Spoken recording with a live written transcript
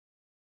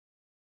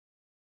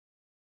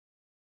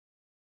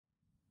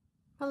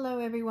Hello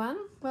everyone,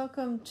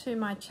 welcome to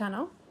my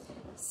channel.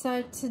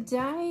 So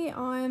today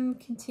I'm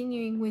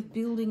continuing with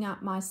building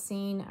up my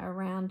scene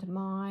around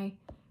my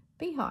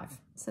beehive.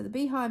 So the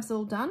beehive's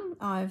all done.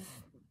 I've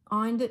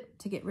ironed it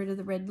to get rid of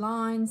the red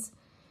lines.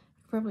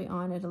 Probably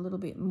iron it a little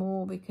bit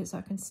more because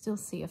I can still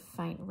see a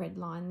faint red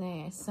line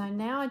there. So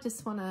now I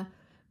just want to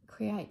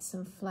create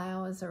some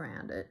flowers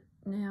around it.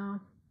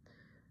 Now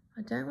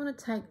I don't want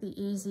to take the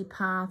easy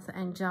path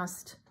and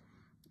just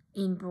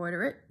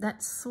embroider it.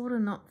 That's sort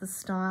of not the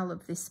style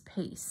of this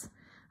piece.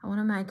 I want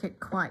to make it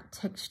quite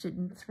textured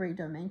and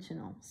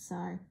three-dimensional.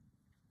 So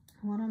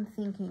what I'm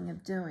thinking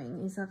of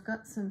doing is I've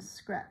got some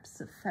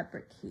scraps of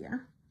fabric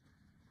here,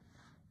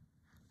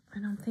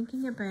 and I'm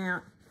thinking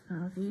about,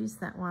 I've used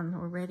that one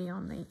already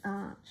on the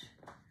arch,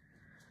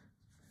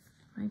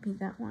 maybe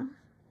that one.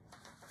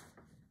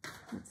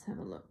 Let's have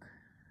a look.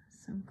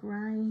 Some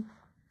grey,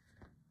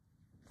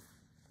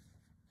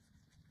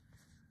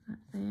 that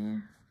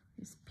there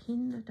is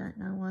pinned. I don't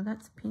know why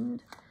that's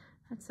pinned.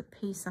 That's a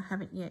piece I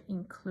haven't yet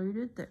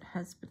included that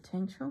has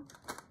potential.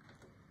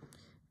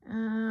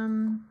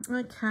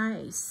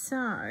 Okay,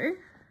 so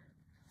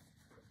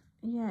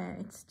yeah,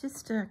 it's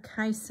just a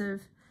case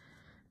of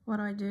what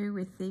I do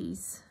with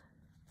these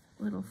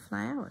little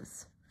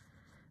flowers.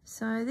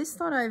 So this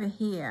lot over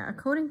here,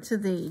 according to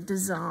the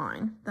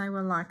design, they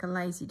were like a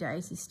lazy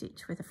daisy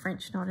stitch with a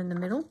French knot in the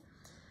middle.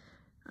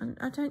 And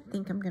I don't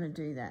think I'm going to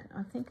do that.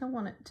 I think I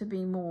want it to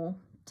be more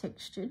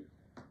textured.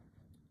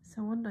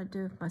 So what did I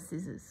do with my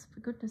scissors? For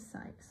goodness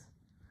sakes.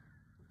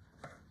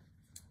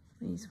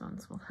 These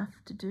ones will have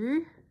to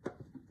do.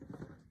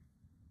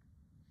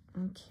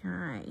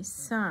 Okay,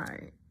 so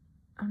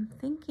I'm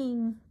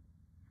thinking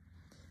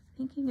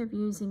of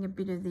using a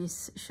bit of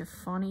this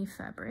chiffony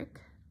fabric.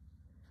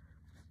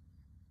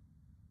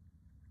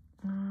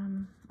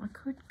 I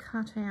could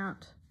cut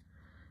out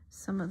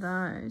some of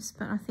those,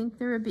 but I think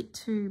they're a bit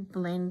too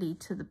blendy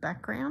to the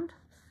background.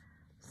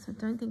 So I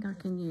don't think I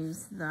can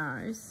use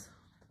those.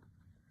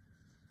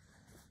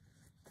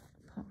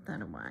 Pop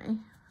that away.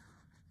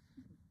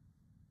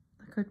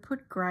 I could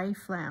put grey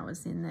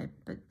flowers in there,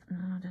 but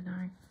I don't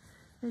know.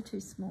 They're too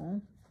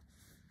small.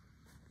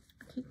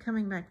 I keep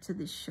coming back to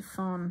this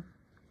chiffon,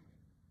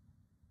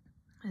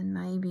 and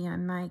maybe I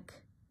make,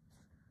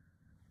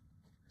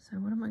 so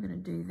what am I going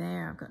to do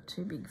there? I've got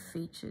two big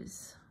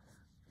features.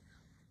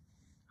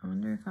 I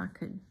wonder if I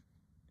could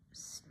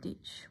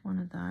stitch one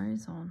of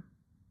those on.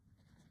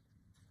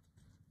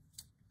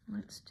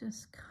 Let's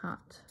just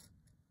cut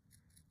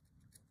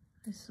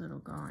this little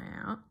guy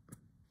out.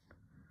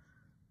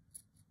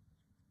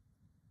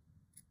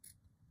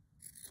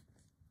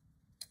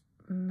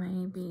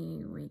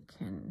 Maybe we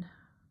can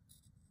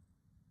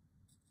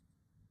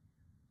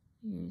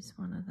use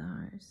one of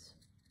those.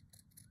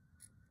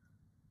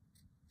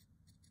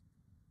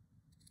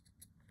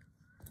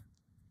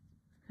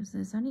 Because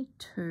there's only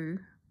two.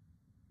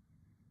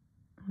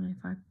 And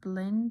if I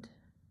blend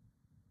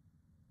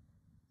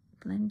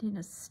in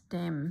a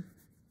stem,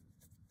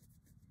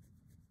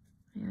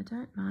 yeah, I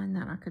don't mind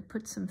that. I could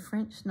put some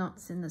French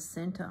knots in the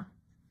center.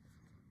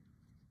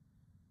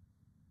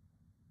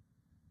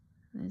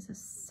 There's a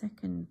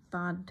second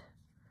bud.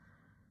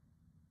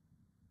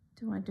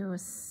 Do I do a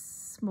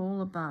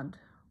smaller bud?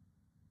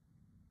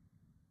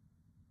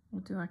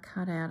 Or do I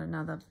cut out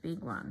another big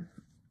one?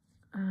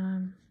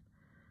 I'm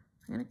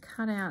going to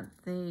cut out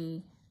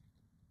the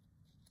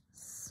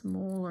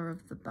smaller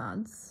of the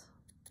buds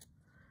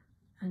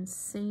and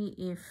see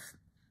if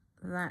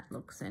that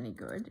looks any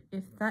good.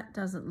 If that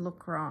doesn't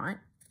look right,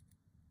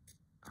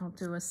 I'll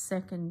do a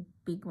second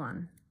big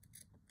one.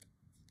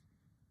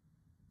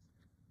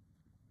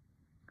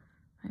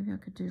 Maybe I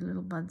could do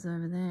little buds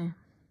over there.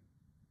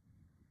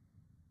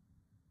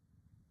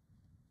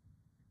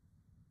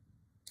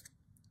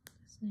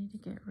 Just need to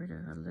get rid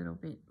of a little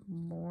bit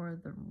more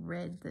of the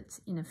red that's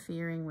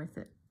interfering with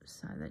it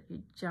so that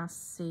you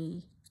just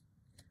see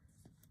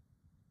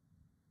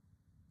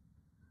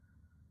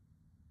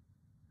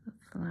the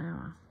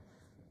flower.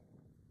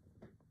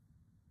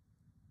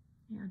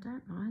 Yeah, I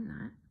don't mind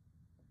that.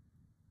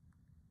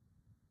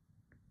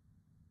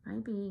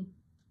 Maybe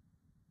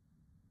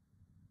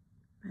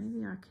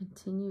I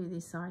continue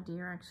this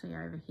idea actually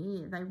over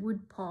here. They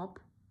would pop.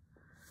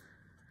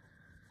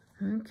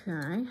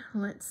 Okay,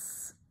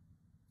 let's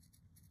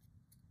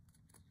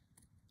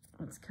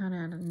cut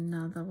out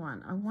another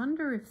one. I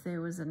wonder if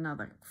there was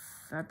another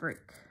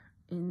fabric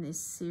in this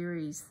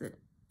series that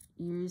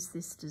used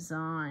this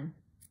design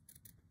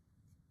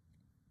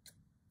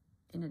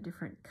in a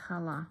different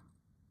color.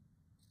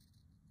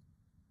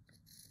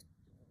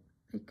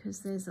 Because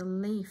there's a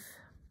leaf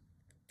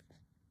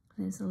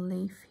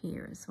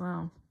here as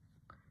well.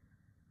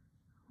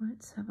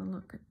 Let's have a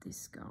look at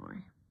this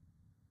guy.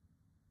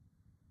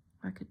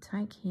 I could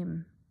take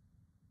him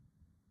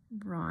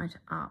right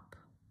up,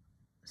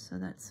 so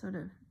that sort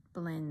of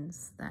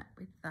blends that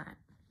with that.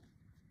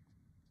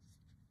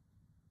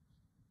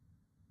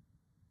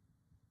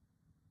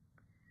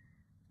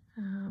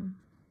 I'm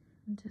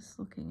just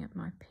looking at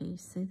my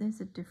piece. See,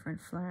 there's a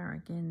different flower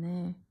again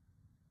there.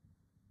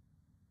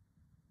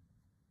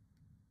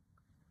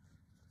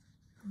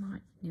 I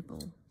might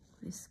nibble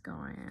this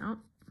guy out.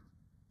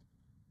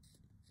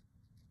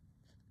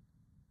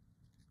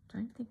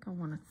 Don't think I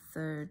want a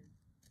third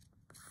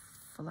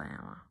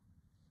flower.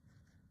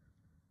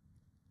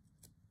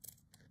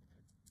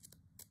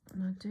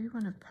 And I do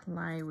want to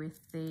play with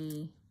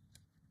the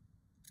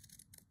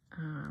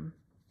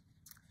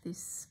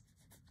this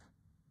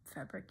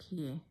fabric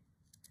here,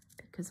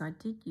 because I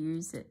did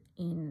use it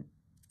in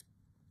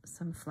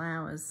some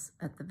flowers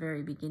at the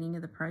very beginning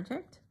of the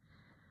project.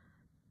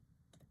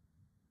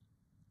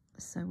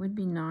 So it would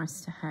be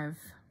nice to have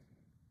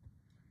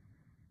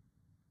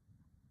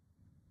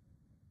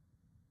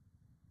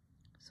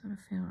sort of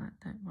feel like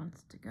that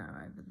wants to go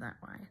over that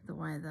way, the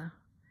way the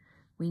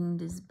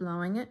wind is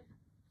blowing it.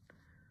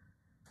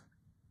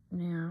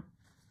 Now,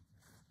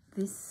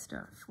 this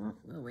stuff, what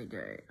will we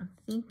do? I'm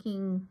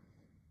thinking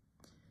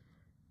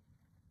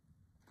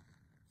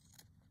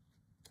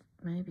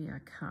maybe I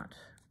cut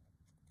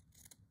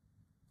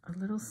a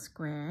little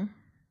square.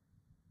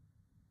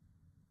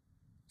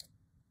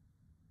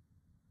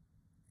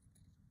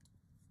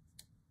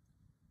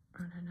 I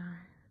don't know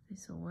if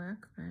this will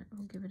work, but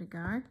we'll give it a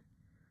go.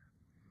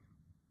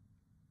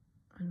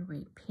 And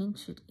we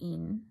pinch it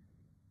in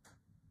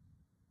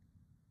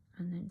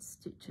and then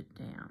stitch it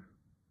down.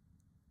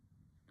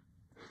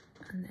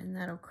 And then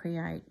that'll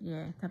create,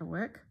 yeah, that'll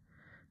work.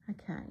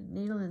 Okay,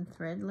 needle and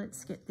thread.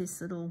 Let's get this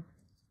little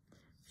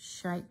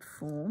shape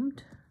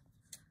formed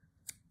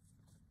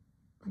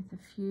with a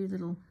few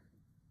little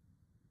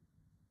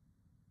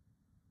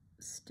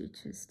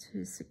stitches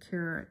to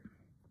secure it.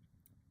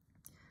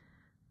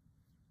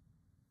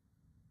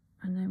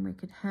 And then we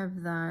could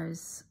have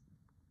those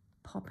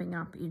popping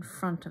up in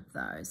front of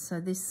those. So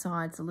this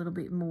side's a little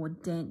bit more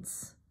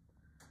dense.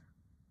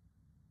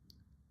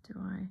 Do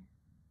I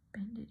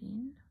bend it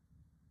in?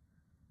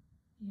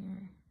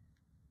 Yeah.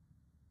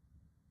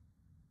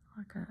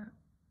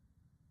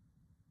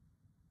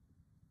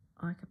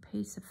 Like a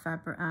piece of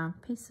fabric,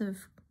 piece of,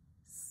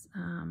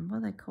 what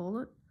do they call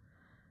it?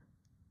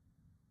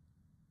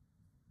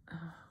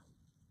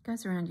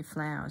 Goes around your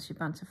flowers, your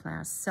bunch of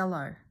flowers.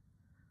 Cello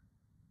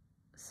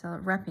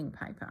wrapping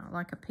paper,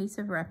 like a piece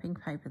of wrapping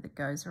paper that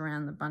goes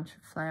around the bunch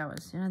of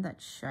flowers. You know,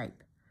 that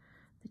shape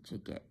that you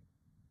get.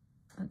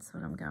 That's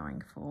what I'm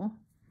going for.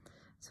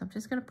 So I'm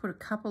just going to put a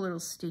couple little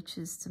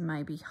stitches to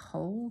maybe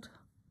hold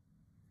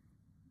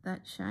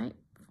that shape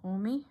for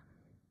me.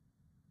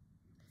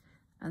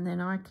 And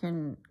then I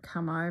can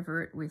come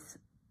over it with,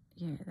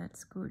 yeah,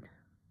 that's good.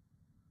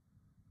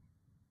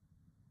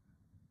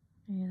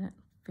 Yeah, that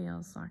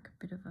feels like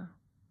a bit of a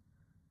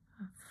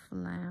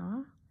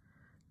flower.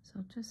 So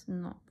I'll just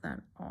knock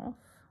that off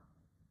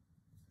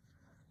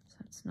so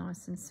it's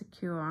nice and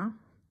secure.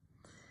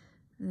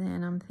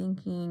 Then I'm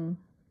thinking,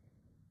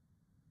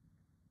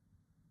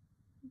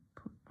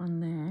 put one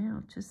there.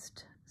 I'll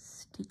just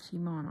stitch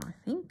him on, I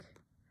think,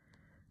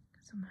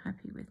 because I'm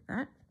happy with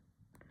that.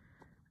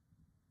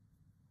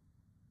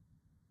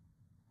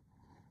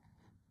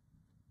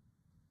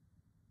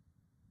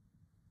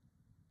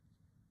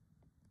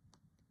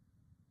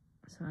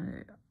 So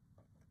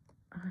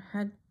I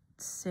had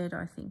said,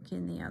 I think,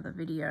 in the other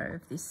video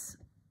of this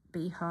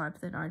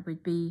beehive that I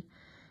would be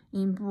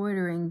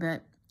embroidering,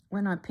 but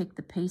when I picked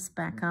the piece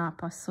back up,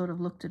 I sort of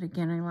looked at it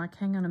again and like,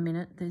 hang on a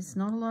minute, there's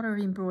not a lot of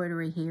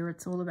embroidery here.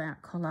 It's all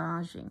about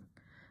collaging.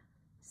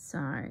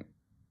 So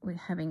with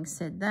having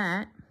said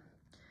that,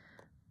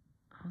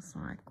 I was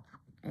like,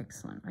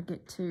 excellent. I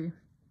get to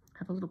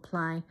have a little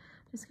play. I'm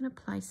just going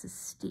to place a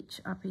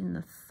stitch up in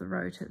the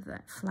throat of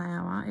that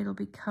flower. It'll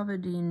be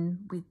covered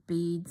in with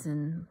beads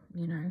and,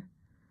 you know,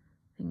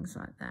 things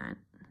like that.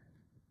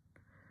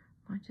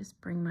 I just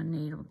bring my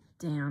needle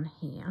down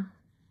here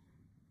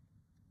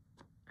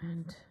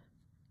and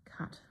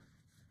cut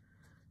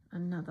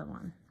another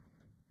one.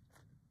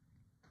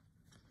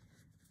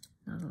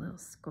 Another little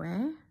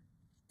square.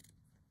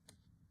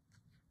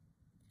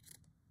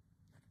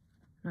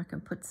 And I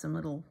can put some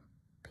little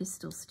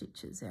pistol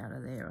stitches out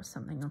of there or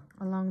something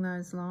along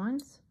those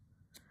lines.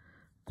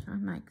 Try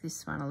and make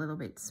this one a little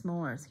bit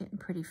smaller. It's getting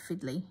pretty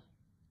fiddly.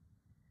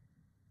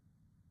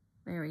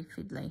 Very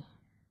fiddly.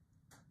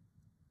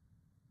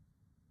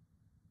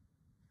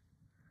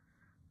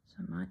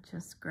 So I might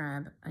just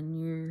grab a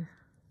new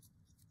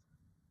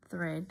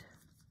thread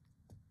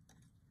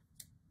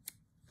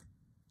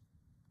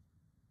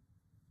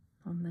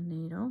on the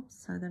needle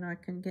so that I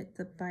can get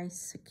the base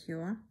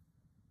secure.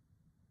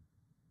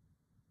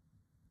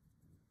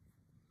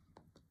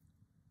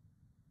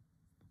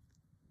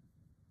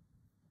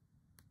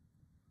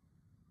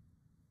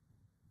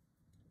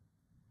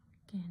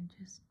 Again,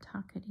 just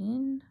tuck it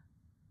in.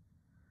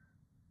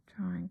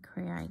 Try and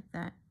create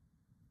that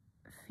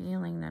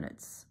feeling that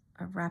it's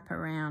a wrap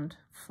around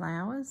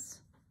flowers.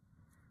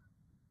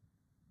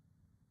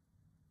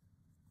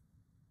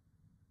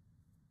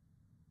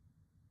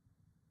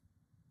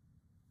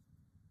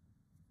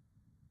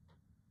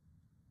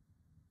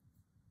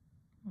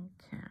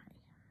 Okay,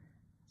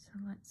 so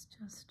let's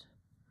just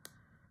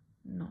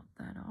knot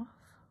that off.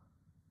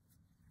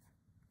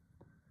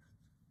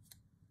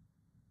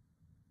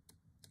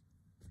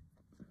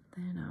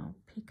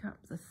 pick up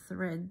the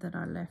thread that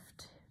I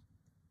left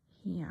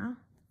here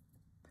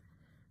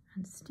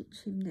and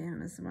stitch him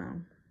down as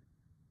well.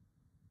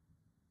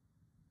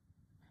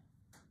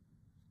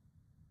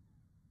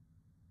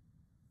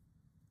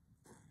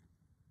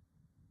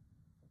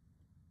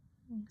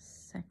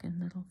 Second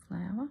little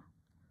flower.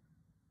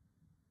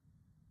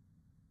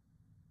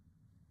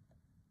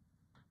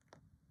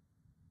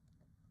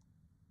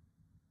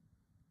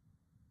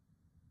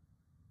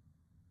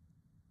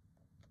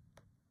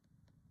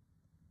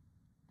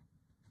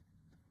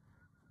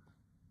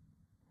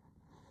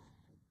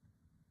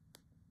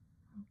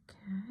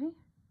 Okay,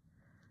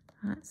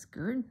 that's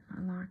good.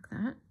 I like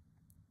that.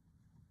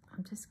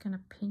 I'm just going to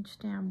pinch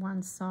down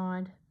one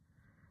side,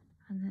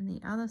 and then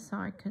the other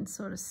side can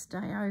sort of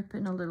stay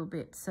open a little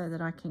bit so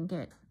that I can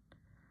get.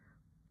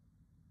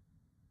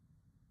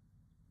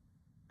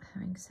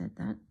 Having said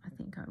that, I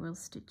think I will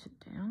stitch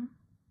it down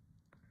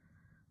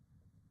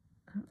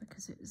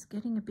because it was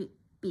getting a bit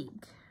big.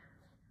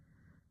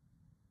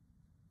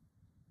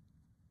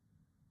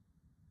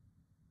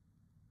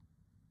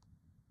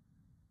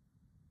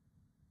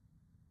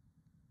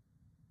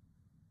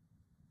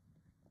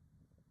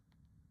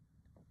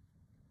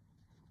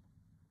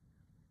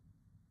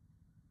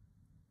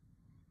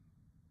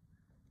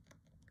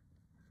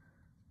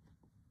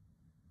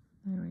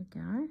 There we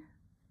go.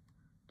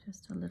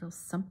 Just a little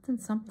something,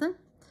 something.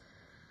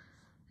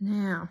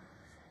 Now,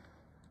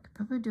 I could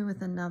probably do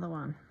with another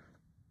one.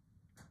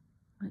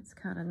 Let's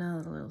cut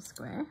another little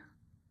square.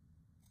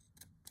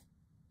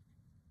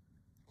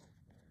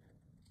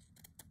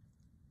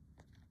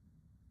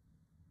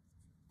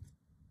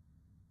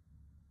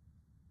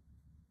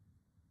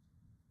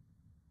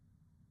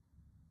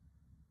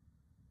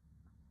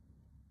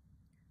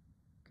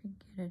 Could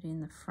get it in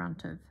the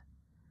front of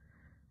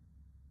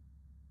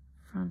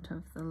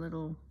the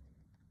little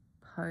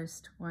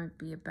post. Won't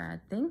be a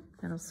bad thing.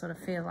 It'll sort of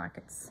feel like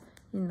it's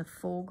in the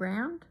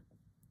foreground.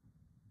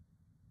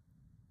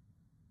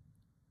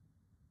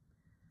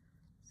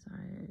 So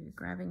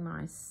grabbing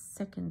my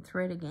second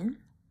thread again,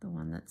 the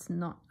one that's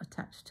not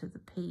attached to the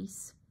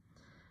piece,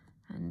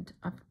 and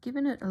I've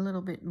given it a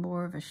little bit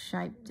more of a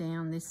shape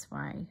down this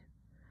way.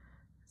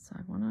 So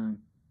I want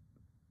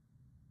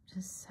to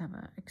just have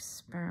an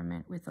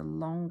experiment with a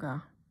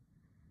longer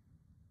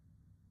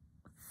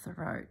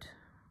throat.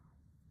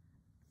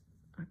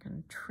 I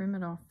can trim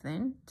it off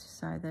then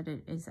so that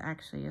it is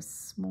actually a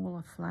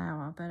smaller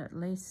flower, but at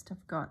least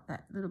I've got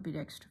that little bit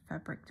extra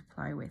fabric to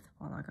play with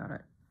while I got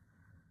it.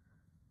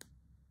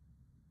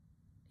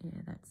 Yeah,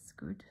 that's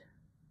good.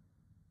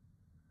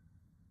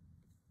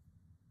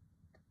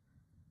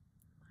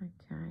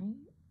 Okay.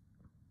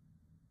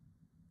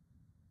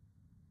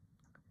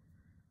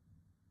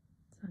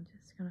 So I'm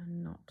just going to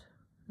knot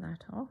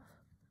that off.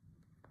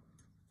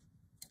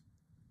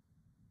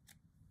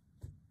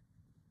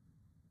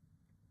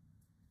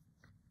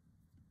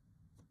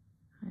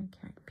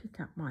 Okay, pick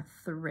up my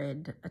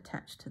thread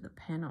attached to the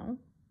panel.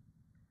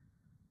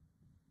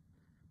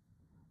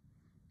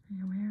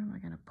 Now, where am I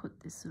going to put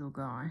this little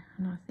guy?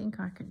 And I think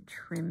I can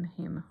trim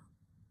him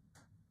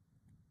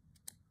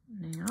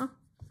now.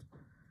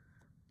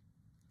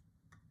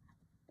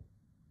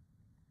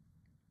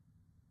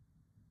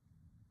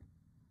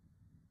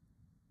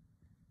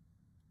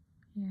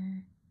 Yeah,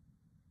 I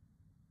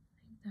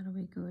think that'll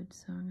be good.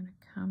 So I'm going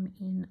to come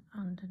in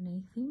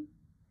underneath him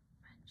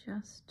and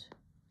just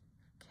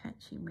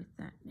catch him with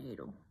that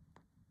needle.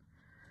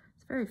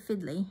 It's very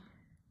fiddly,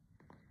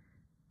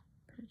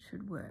 but it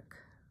should work.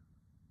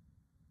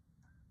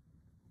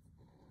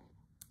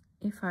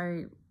 If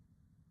I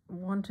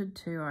wanted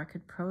to, I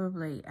could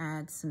probably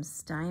add some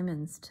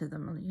stamens to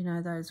them. You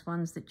know, those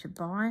ones that you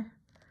buy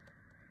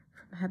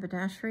from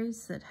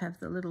haberdasheries that have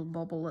the little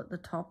bobble at the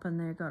top and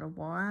they've got a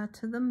wire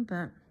to them,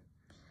 but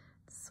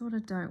sort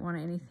of don't want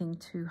anything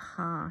too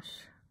harsh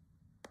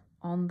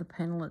on the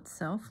panel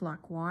itself,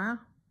 like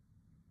wire.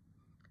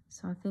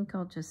 So I think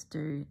I'll just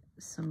do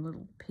some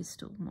little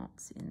pistol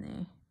knots in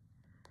there.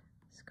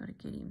 Just got to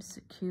get him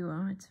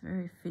secure. It's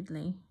very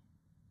fiddly.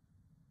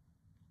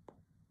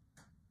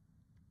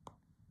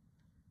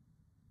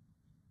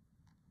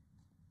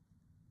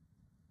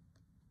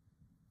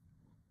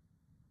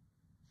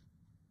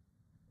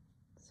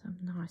 Some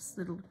nice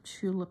little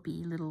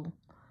tulipy little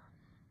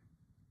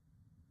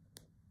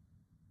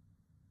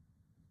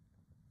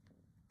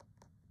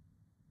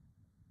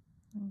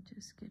I'll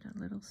just get a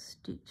little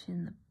stitch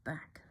in the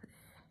back there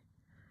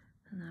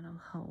and that'll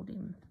hold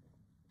him.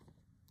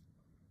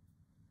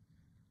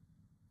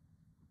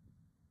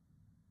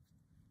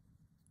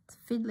 It's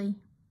fiddly,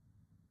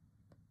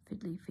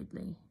 fiddly,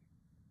 fiddly.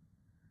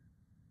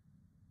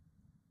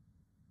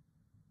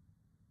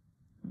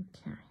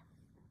 Okay,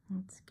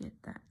 let's get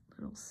that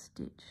little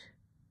stitch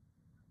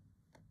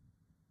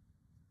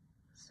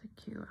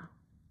secure.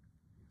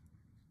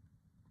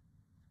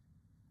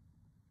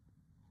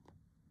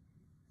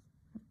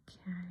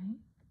 Okay,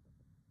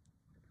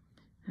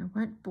 I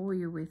won't bore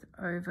you with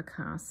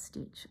overcast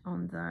stitch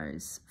on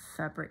those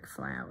fabric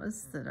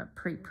flowers that are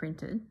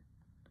pre-printed,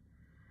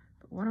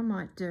 but what I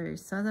might do,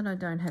 so that I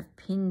don't have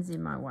pins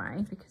in my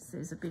way, because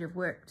there's a bit of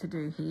work to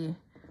do here,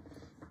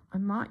 I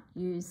might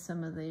use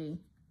some of the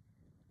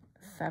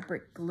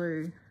fabric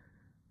glue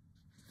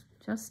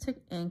just to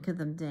anchor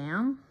them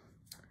down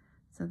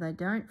so they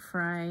don't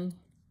fray.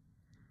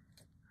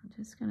 I'm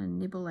just going to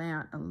nibble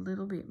out a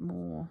little bit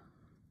more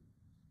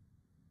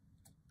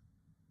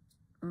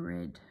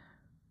red.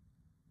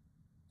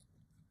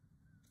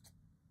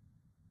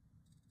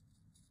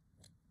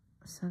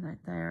 So that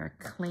they're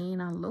a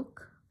cleaner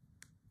look.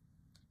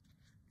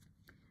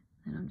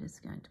 And I'm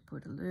just going to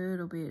put a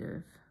little bit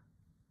of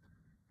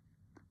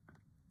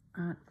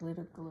art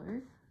glitter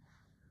glue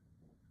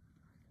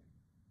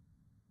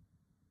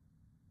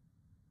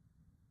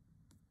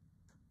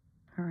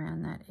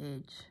around that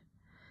edge.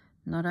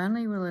 Not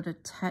only will it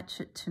attach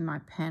it to my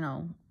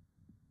panel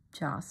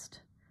but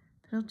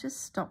it'll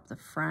just stop the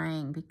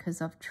fraying,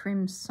 because I've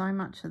trimmed so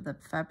much of the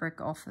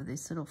fabric off of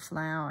this little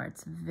flower.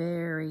 It's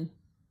very,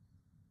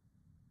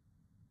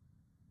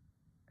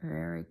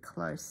 very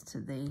close to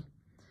the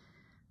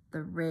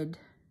red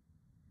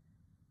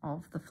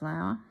of the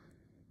flower.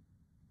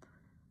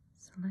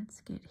 So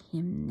let's get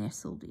him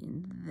nestled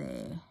in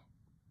there.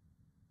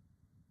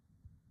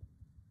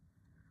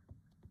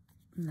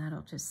 And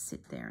that'll just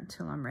sit there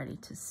until I'm ready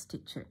to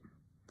stitch it.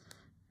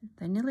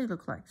 They nearly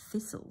look like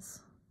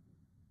thistles.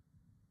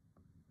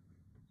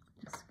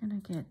 Just gonna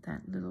get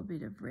that little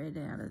bit of red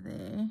out of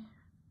there.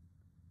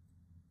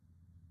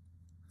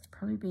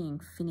 Probably being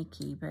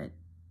finicky, but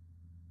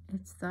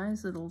it's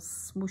those little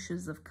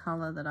smooshes of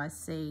colour that I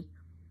see.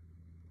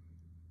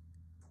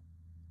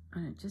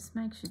 And it just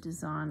makes your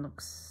design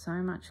look so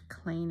much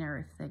cleaner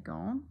if they're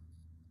gone.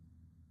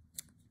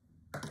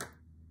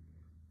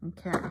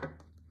 Okay.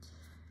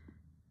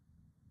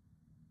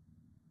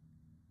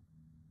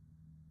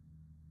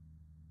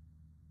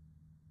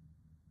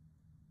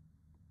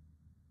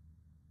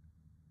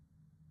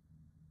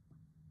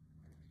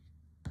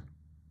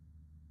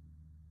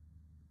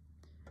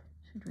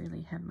 Should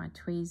really have my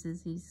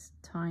tweezers. He's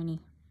tiny.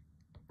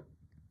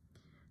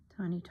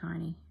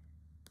 Tiny.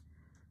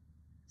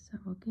 So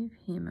we'll give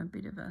him a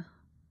bit of a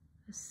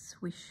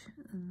swish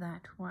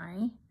that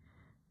way.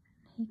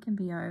 He can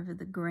be over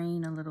the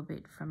green a little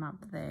bit from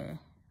up there,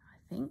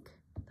 I think.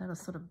 That'll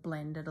sort of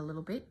blend it a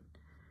little bit.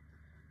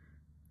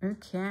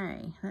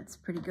 Okay, that's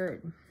pretty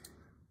good.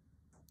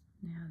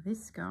 Now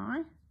this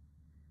guy,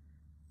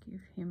 give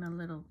him a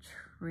little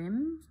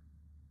trim.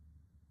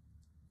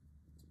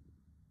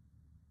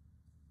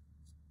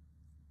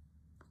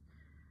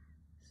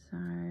 So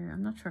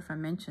I'm not sure if I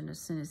mentioned as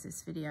soon as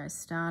this video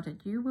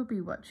started, you will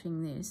be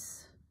watching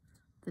this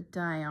the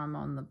day I'm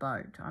on the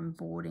boat. I'm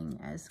boarding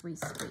as we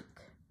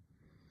speak.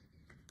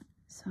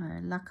 So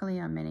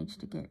luckily I managed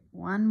to get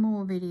one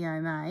more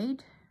video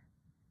made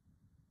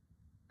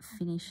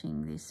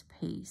finishing this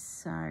piece.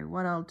 So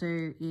what I'll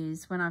do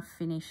is when I've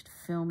finished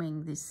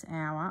filming this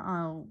hour,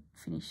 I'll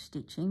finish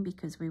stitching,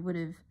 because we would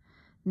have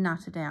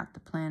nutted out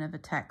the plan of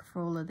attack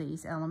for all of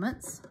these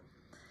elements.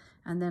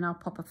 And then I'll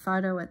pop a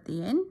photo at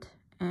the end.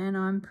 And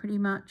I'm pretty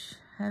much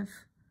I'm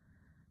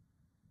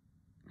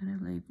going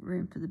to leave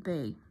room for the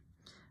bee.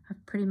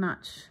 I've pretty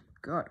much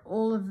got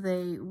all of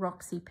the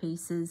Roxy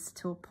pieces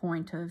to a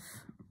point of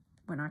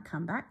when I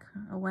come back,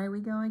 away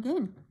we go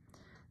again.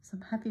 So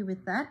I'm happy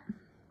with that.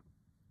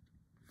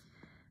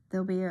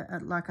 There'll be,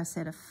 like I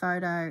said, a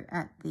photo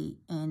at the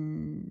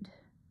end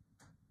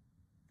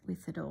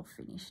with it all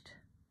finished.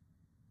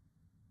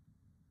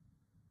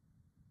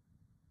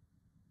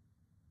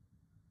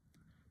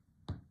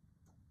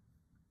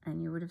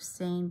 And you would have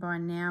seen by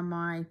now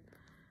my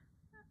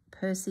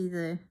Percy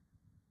the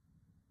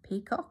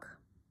peacock,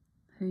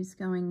 who's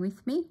going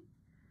with me.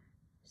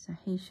 So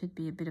he should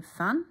be a bit of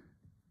fun.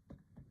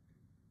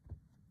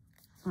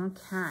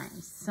 Okay,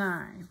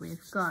 so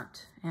we've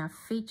got our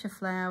feature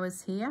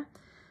flowers here.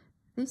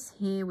 This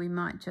here we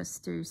might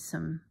just do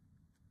some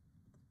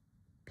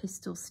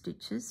pistol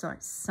stitches,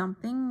 like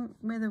something,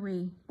 whether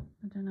we,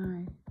 I don't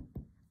know,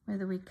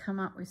 whether we come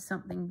up with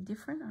something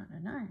different, I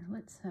don't know.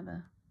 Let's have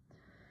a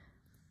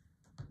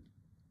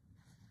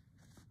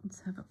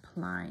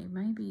play.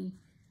 Maybe,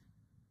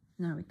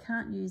 no, we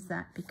can't use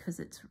that because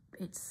it's,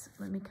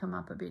 let me come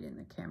up a bit in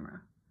the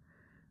camera.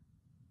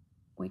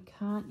 We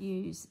can't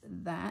use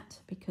that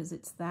because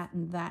it's that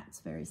and that's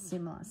very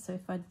similar. So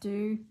if I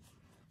do,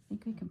 I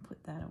think we can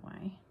put that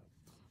away.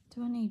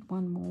 Do I need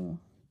one more?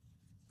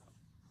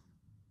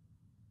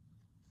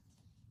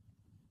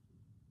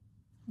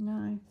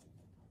 No.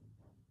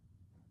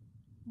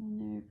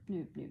 Nope.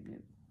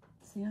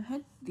 See, I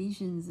had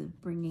visions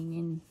of bringing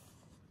in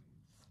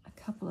a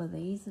couple of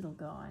these little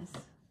guys,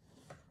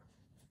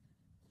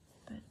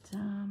 but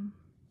I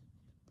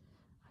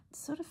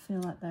sort of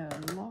feel like they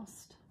were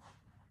lost.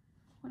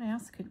 What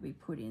else could we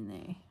put in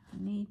there? I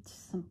need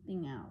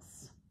something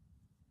else.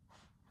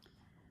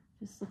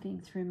 Just looking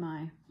through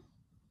my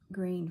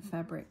green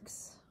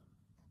fabrics.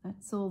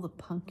 That's all the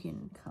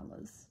pumpkin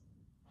colours.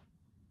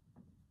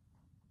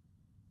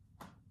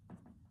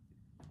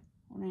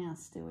 What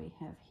else do we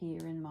have here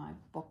in my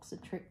box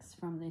of tricks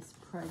from this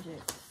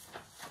project?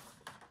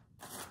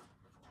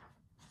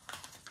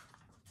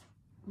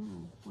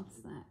 Oh,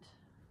 what's that?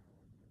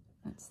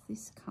 That's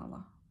this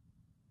colour.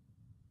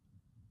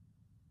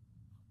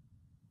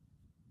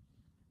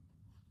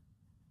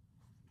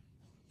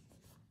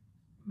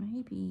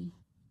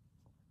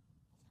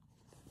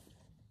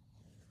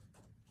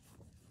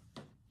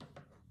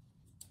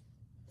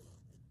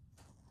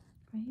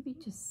 Maybe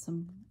just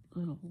some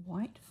little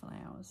white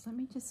flowers. Let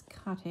me just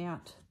cut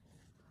out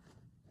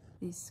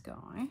this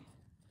guy.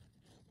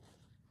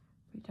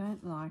 If we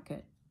don't like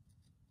it,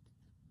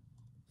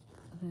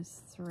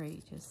 there's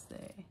 3 just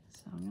there.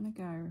 So I'm going to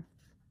go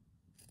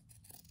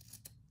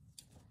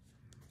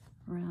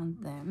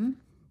around them.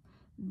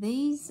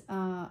 These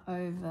are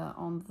over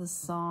on the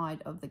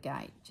side of the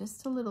gate,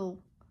 just a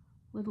little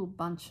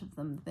bunch of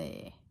them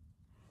there.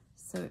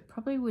 So it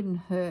probably wouldn't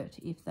hurt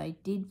if they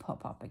did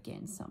pop up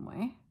again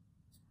somewhere.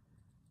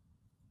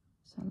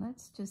 So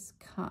let's just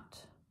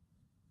cut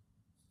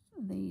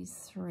these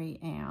 3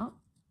 out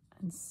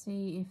and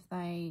see if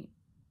they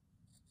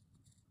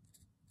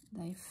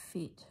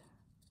fit.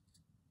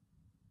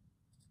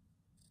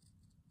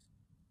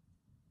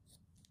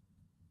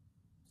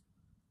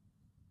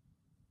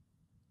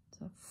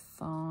 It's a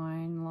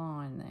fine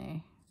line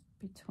there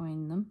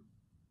between them.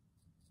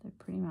 They're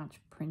pretty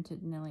much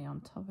printed nearly on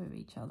top of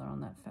each other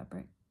on that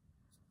fabric.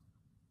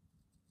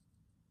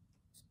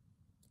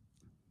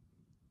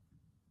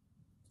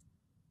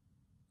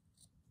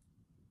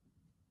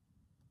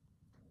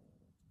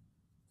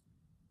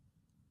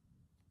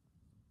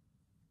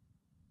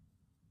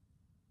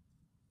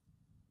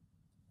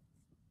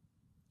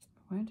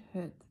 It won't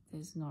hurt that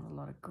there's not a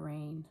lot of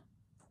green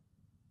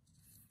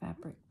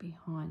fabric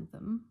behind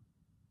them.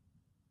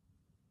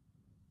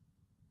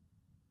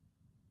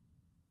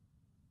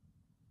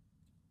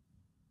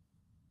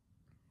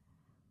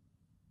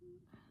 And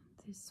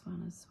this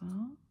one as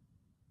well.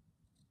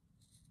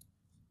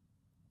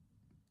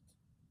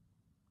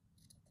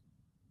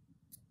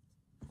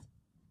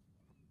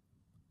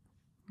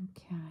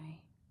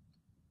 Okay.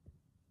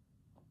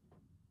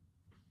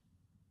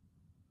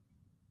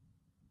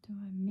 Do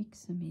I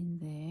mix them in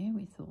there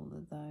with all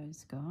of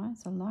those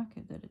guys? I like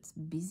it that it's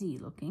busy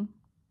looking.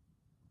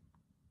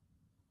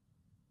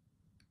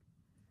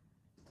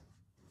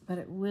 But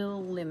it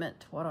will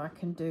limit what I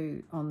can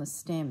do on the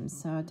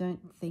stems, so I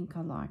don't think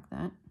I like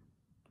that.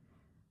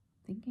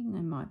 Thinking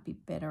they might be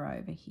better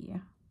over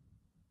here.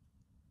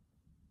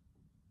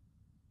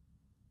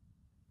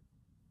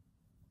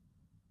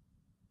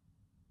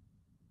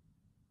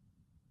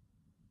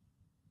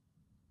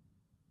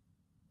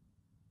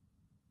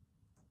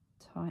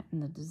 Tighten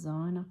the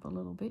design up a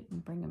little bit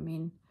and bring them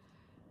in.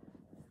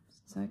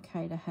 It's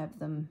okay to have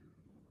them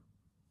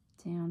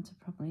down to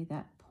probably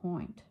that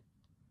point,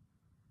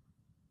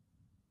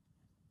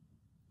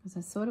 because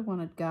I sort of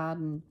wanted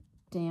garden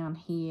down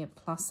here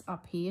plus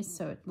up here,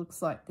 so it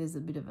looks like there's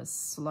a bit of a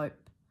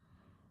slope.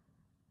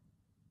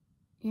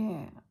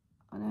 Yeah,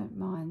 I don't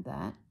mind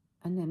that.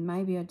 And then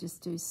maybe I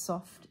just do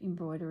soft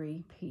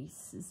embroidery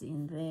pieces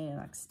in there,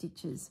 like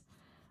stitches.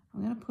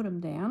 I'm going to put them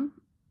down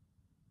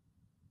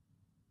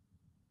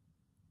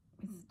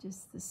with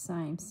just the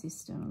same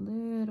system, a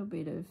little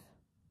bit of,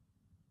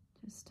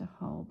 just to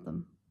hold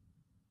them.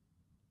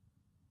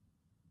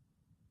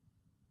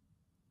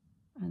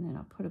 And then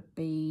I'll put a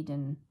bead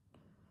and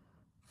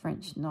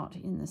French knot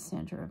in the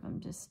center of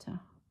them just to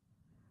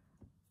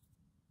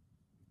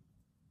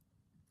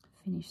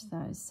finish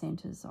those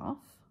centers off.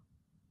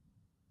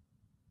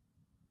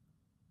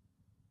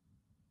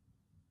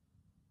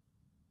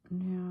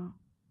 Now,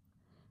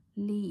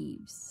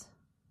 leaves.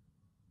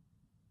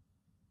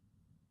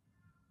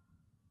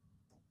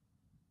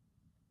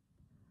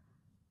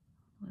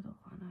 Little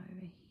one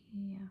over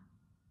here.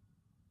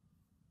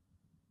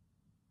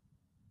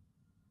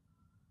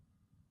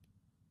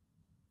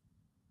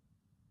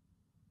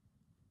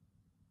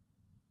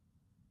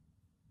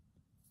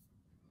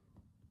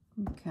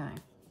 Okay,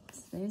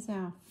 so there's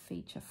our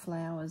feature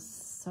flowers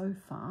so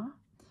far.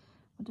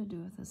 What to do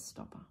with a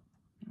stopper?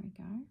 There we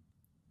go.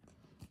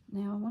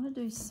 Now I want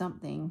to do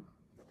something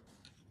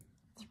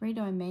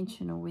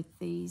 3-dimensional with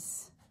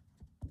these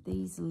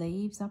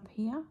leaves up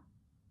here.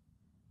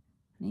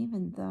 And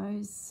even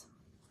those,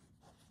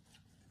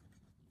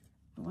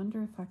 I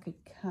wonder if I could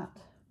cut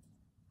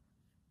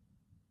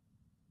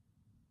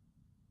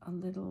a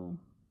little,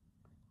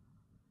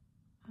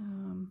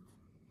 might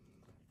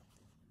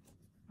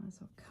as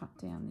well cut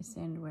down this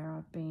end where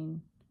I've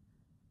been,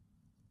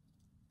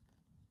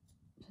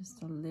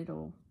 just a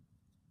little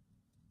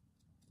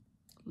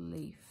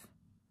leaf,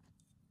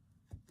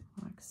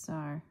 like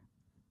so,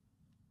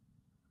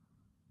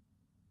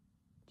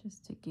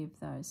 just to give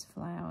those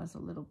flowers a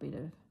little bit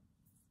of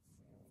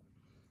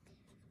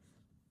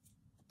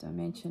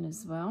dimension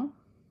as well.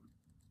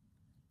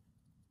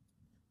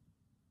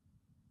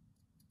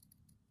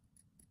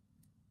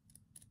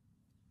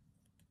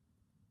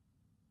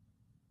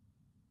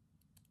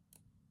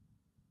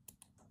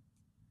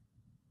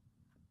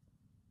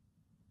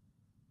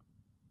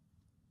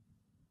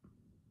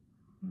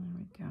 There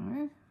we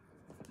go.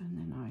 And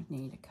then I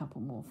need a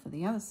couple more for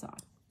the other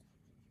side.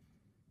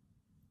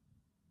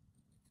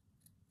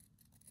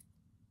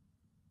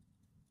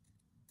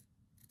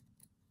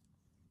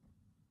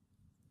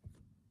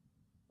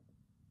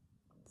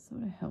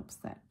 of helps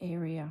that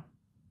area,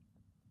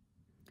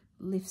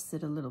 lifts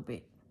it a little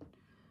bit.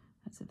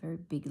 That's a very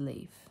big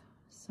leaf,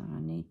 so I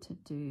need to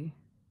do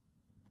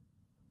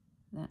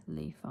that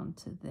leaf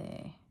onto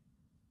there,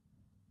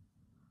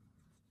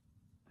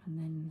 and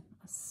then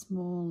a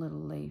small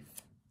little leaf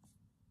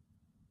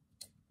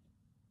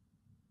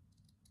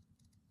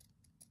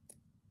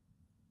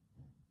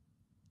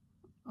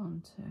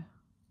onto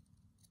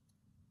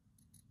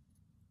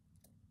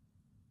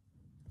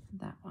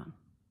that one,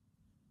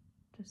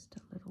 just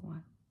a little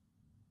one.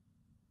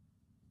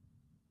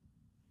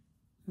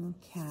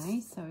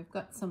 Okay, so we've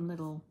got some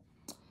little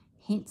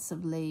hints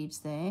of leaves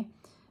there.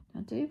 I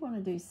do want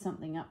to do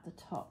something up the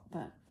top,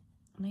 but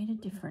I need a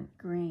different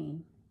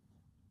green.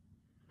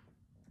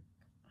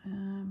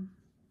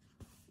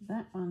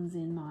 That one's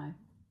in my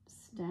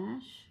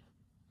stash.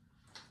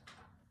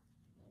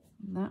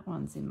 That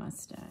one's in my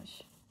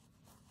stash.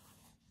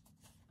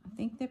 I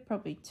think they're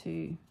probably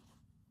too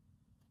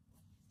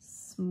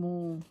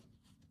small.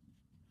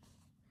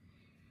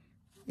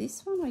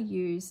 This one I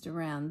used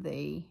around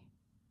the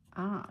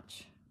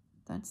arch.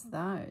 That's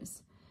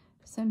those.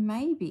 So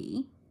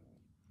maybe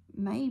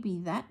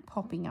that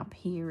popping up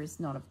here is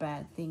not a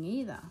bad thing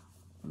either.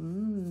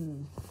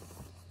 Now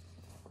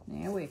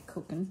we're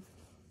cooking.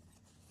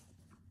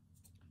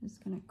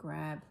 Just going to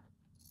grab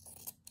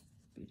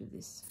a bit of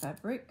this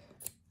fabric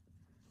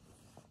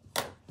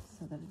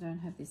so that I don't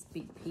have this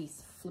big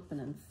piece flipping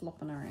and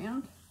flopping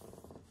around.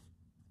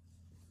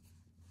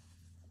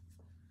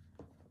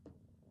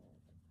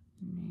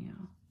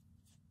 Now,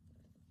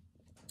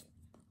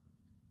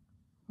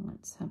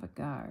 let's have a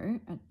go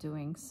at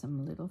doing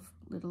some little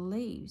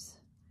leaves.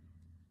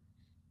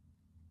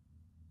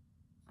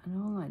 And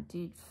all I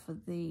did for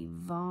the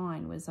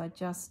vine was I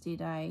just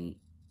did a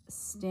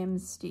stem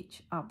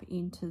stitch up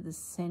into the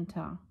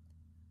center.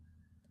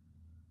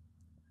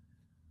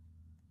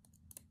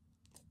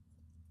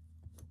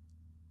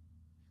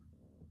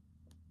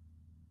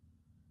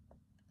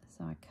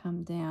 So I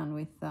come down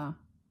with the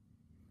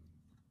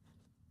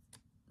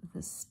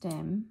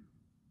stem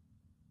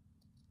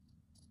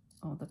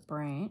or the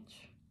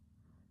branch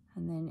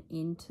and then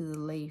into the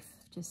leaf,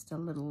 just a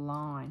little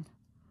line.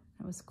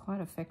 It was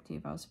quite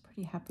effective. I was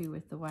pretty happy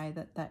with the way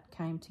that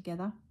came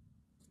together.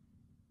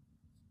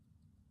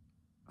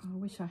 I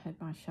wish I had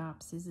my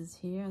sharp scissors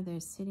here. They're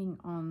sitting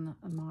on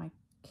my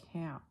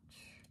couch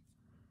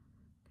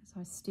because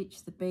I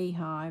stitched the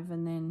beehive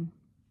and then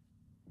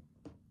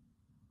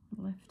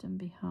left them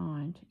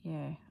behind.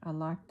 Yeah, I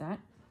like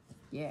that.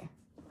 Yeah,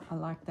 I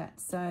like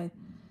that. So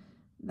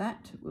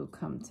that will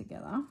come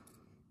together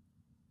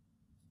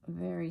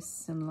very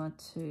similar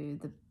to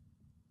the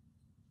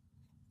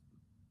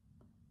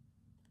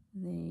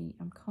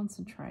I'm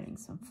concentrating,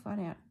 so I'm flat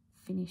out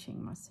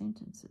finishing my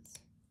sentences.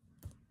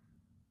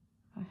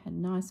 I had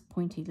nice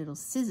pointy little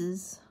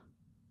scissors.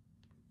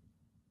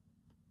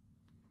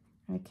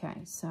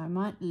 Okay, so I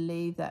might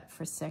leave that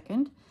for a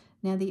second.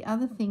 Now the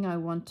other thing I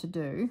want to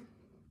do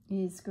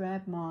is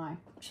grab my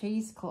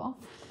cheesecloth,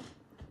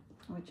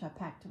 which I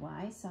packed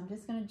away. So I'm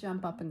just going to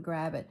jump up and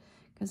grab it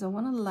because I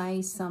want to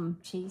lay some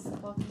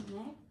cheesecloth in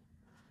there.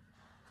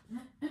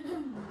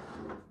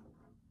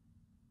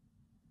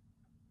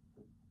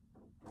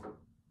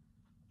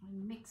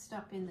 Mixed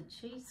up in the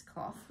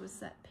cheesecloth was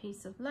that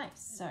piece of lace,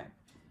 so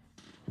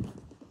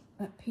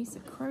that piece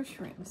of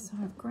crocheting, so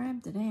I've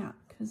grabbed it out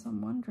because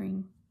I'm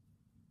wondering,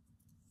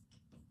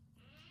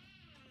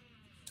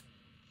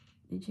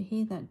 did you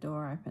hear that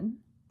door open?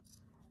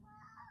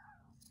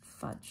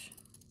 Fudge.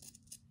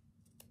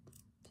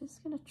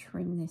 Just going to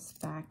trim this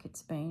back.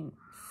 It's been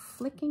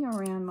flicking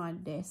around my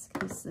desk,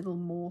 this little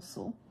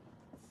morsel,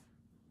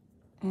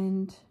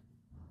 and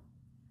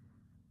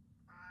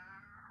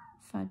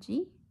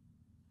fudgy.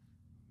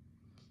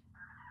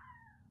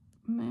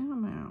 Meow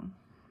meow.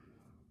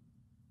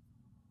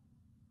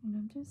 And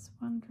I'm just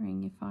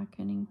wondering if I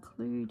can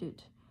include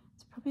it.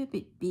 It's probably a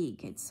bit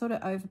big. It's sort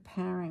of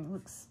overpowering.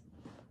 Looks,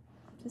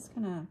 I'm just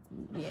gonna,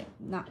 yeah,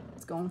 nah,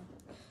 it's gone.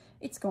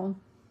 It's gone.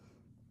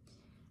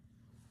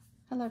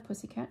 Hello,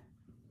 pussycat.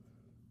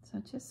 So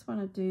I just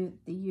want to do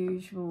the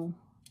usual,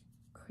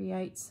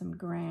 create some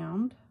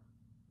ground.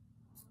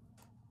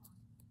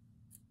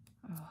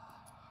 Oh.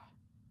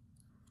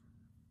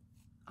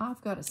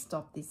 I've got to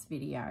stop this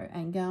video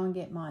and go and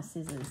get my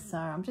scissors. So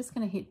I'm just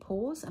going to hit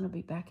pause and I'll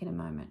be back in a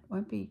moment.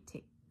 Won't be a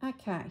tick.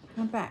 Okay,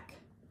 I'm back.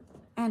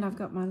 And I've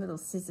got my little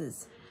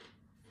scissors.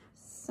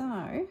 So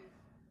I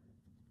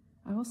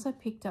also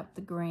picked up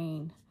the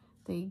green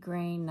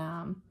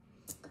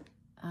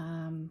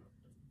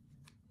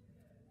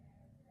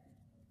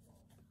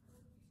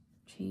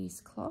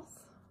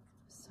cheesecloth.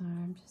 So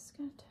I'm just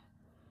going to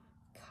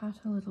cut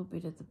a little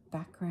bit of the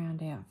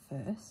background out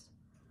first.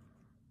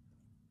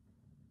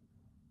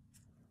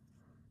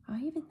 Oh,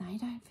 even they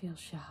don't feel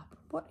sharp.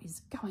 What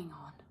is going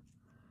on?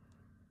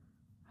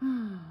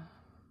 Oh,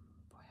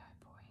 boy, oh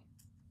boy.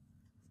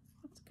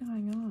 What's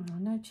going on? I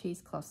know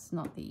cheesecloth's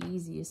not the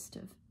easiest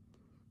of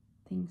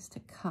things to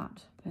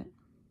cut, but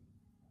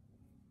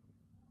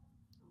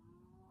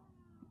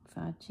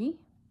fudgy.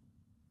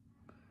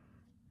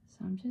 So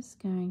So I'm just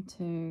going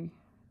to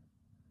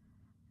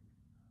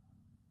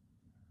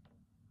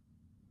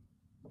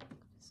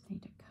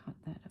need to cut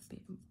that a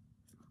bit.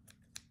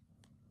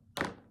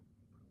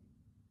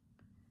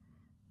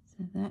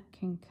 So that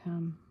can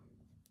come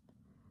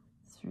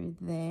through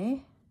there,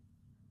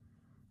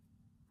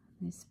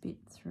 this bit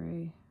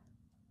through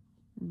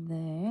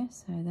there.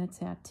 So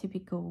that's our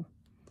typical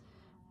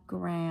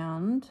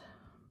ground.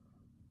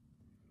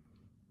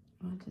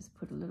 I'll just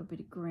put a little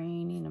bit of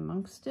green in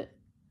amongst it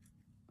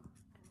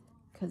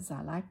because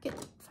I like it.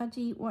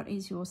 Fudgy, what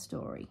is your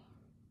story?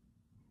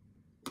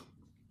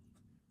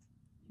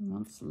 He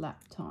wants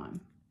lap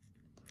time.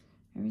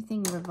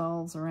 Everything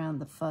revolves around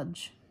the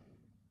fudge.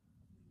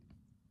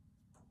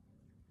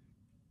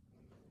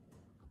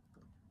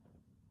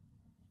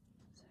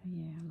 So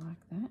yeah, I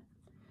like that.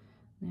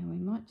 Now we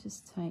might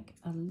just take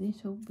a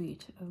little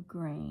bit of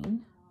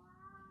green,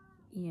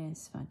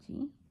 yes,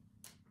 Fudgy,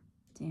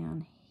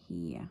 down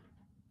here.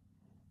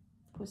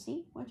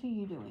 Pussy, what are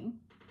you doing?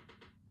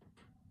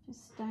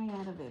 Just stay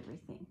out of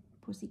everything,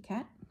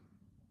 pussycat.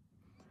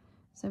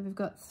 So we've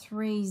got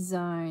 3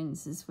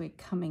 zones as we're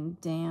coming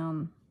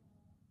down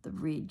the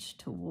ridge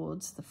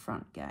towards the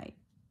front gate,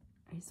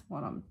 is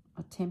what I'm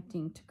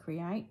attempting to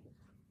create.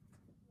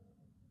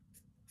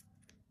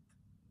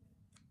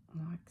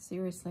 Like,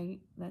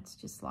 seriously, that's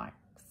just like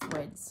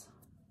threads.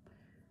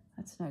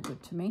 That's no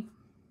good to me.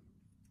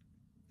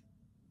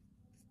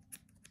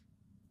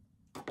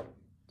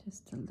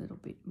 Just a little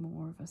bit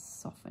more of a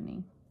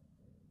softening.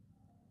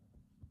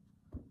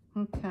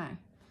 Okay,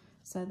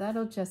 so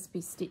that'll just be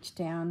stitched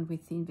down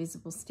with the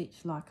invisible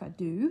stitch like I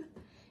do.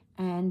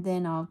 And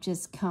then I'll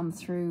just come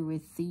through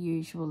with the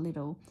usual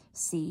little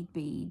seed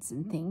beads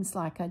and things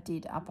like I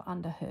did up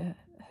under her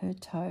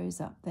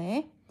toes up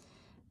there.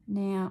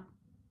 Now,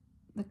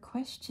 the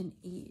question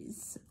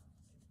is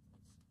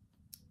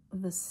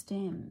the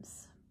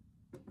stems.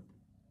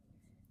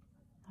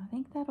 I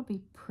think that'll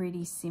be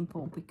pretty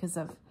simple because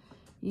I've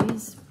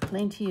used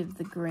plenty of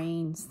the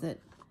greens that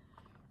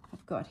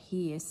I've got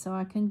here. So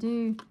I can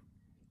do,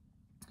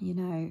 you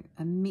know,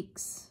 a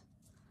mix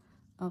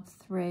of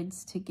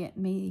threads to get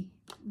me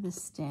the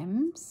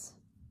stems.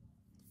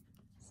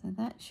 So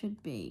that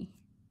should be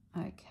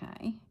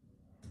okay.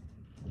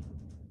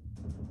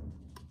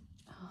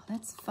 Oh,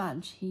 that's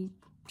Fudge. He's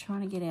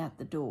trying to get out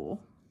the door.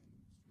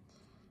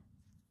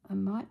 I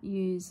might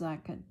use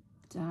like a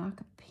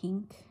darker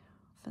pink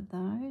for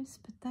those,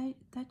 but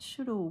that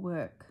should all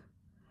work.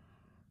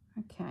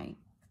 Okay,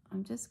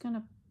 I'm just going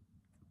to,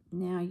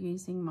 now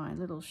using my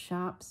little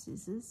sharp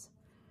scissors,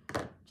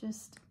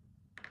 just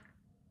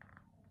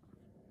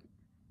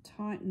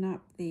tighten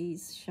up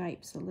these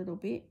shapes a little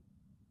bit.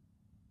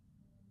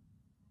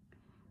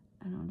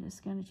 And I'm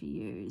just going to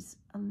use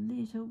a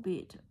little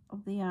bit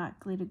of the art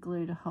glitter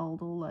glue to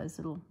hold all those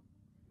little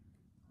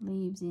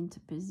leaves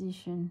into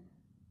position.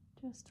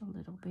 Just a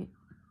little bit.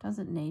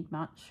 Doesn't need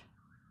much.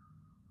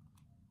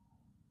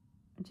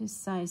 It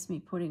just saves me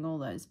putting all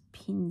those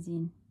pins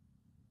in.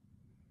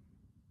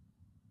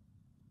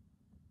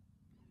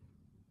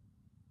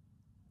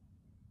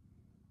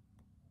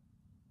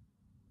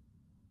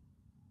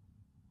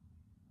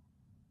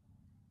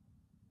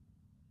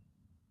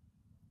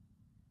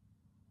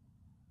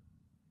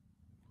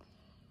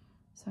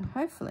 So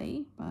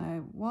hopefully,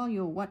 while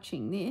you're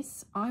watching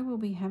this, I will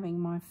be having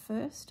my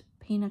first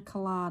pina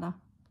colada.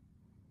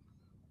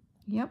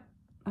 Yep,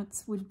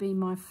 that would be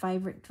my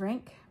favourite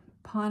drink.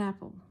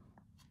 Pineapple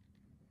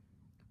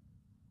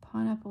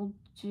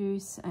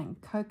juice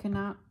and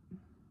coconut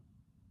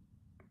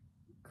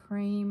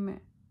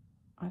cream.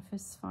 I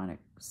just find it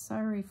so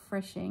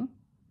refreshing.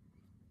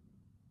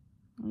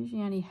 I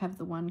usually only have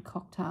the one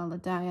cocktail a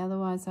day.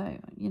 Otherwise, I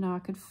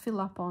could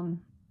fill up on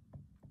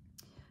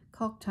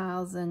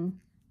cocktails and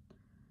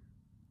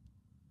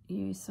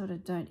you sort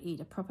of don't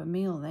eat a proper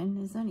meal then.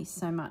 There's only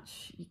so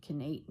much you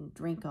can eat and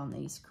drink on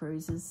these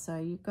cruises, so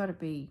you've got to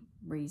be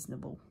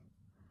reasonable.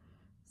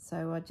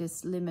 So I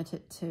just limit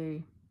it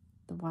to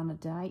the one a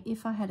day.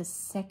 If I had a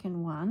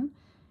second one,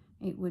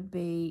 it would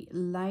be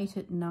late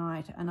at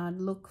night, and I'd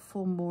look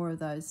for more of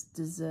those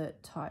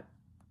dessert type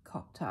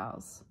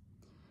cocktails.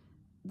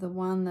 The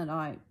one that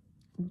I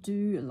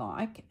do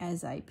like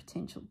as a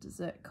potential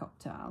dessert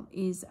cocktail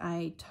is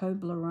a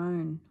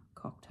Toblerone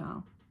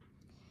cocktail.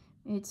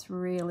 It's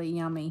really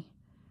yummy,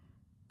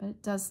 but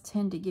it does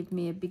tend to give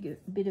me a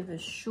bit of a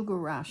sugar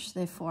rush,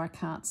 therefore I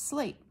can't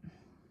sleep.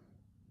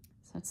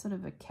 So it's sort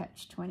of a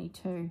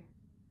catch-22.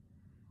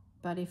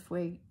 But if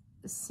we're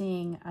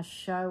seeing a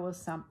show or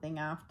something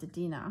after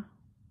dinner,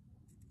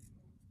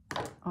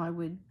 I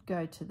would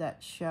go to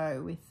that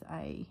show with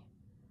a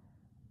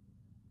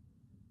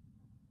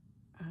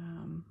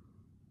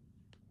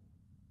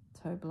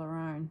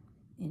Toblerone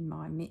in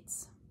my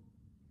mitts.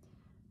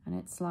 And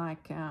it's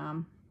like,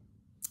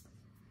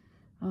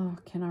 oh,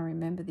 can I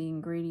remember the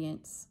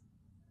ingredients?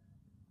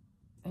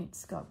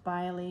 It's got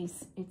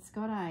Bailey's. It's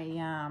got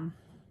a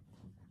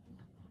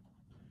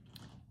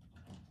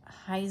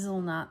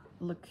hazelnut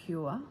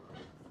liqueur.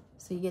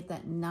 So you get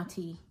that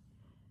nutty,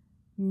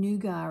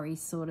 nougat-y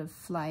sort of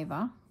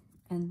flavour.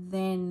 and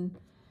then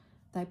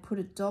they put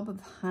a dab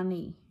of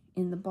honey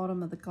in the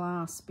bottom of the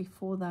glass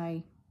before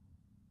they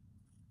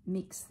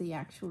mix the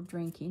actual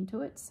drink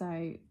into it.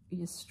 So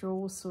your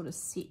straw sort of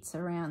sits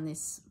around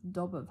this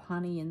dab of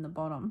honey in the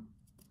bottom.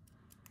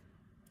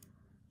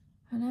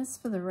 And as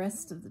for the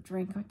rest of the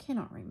drink, I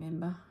cannot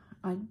remember.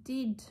 I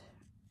did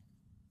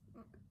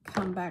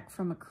come back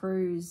from a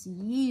cruise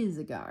years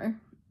ago,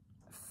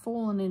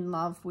 fallen in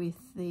love with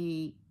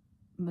the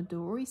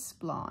Embroidery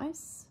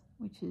splice,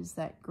 which is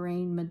that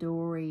green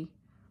Embroidery.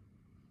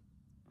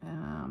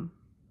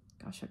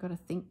 Gosh, I got to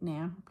think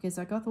now, because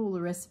I got all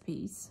the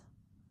recipes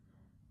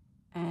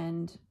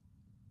and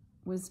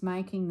was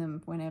making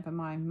them whenever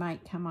my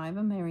mate come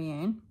over,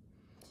 Marianne.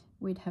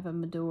 We'd have a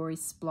Embroidery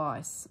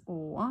splice,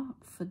 or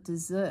for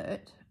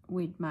dessert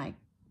we'd make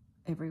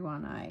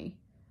everyone a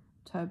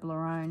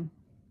Toblerone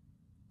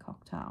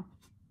cocktail.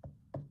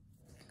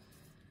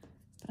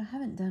 But I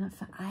haven't done it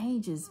for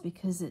ages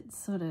because it's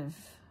sort of,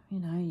 you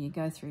know, you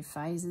go through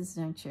phases,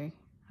 don't you?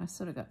 I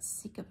sort of got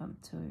sick of them,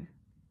 to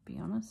be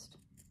honest.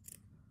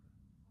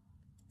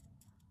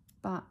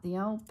 But the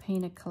old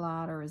pina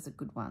colada is a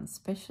good one,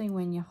 especially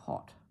when you're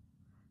hot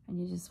and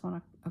you just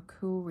want a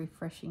cool,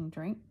 refreshing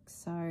drink.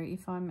 So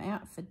if I'm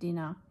out for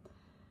dinner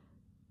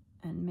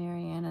and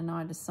Marianne and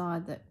I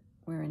decide that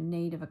we're in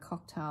need of a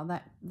cocktail,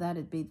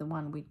 that'd be the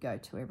one we'd go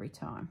to every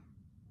time.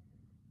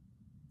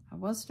 I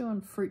was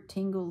doing fruit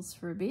tingles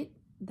for a bit.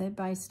 They're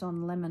based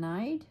on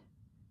lemonade,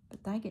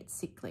 but they get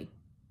sickly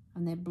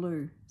and they're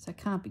blue, so it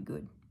can't be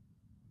good.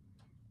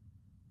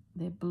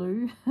 They're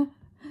blue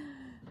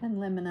and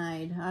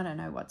lemonade. I don't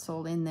know what's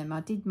all in them.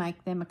 I did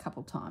make them a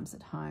couple times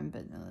at home,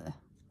 but they're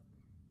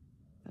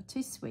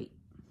too sweet.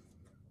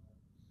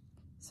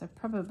 So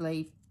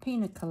probably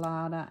pina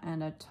colada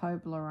and a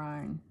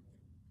Toblerone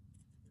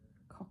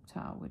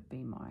cocktail would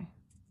be my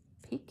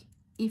pick.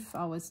 If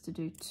I was to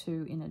do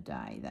 2 in a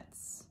day,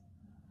 that's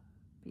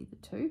be the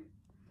 2.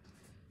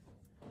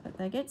 But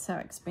they get so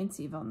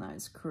expensive on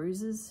those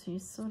cruises. You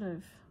sort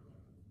of,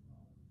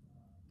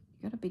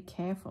 you got to be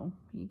careful.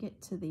 You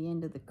get to the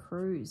end of the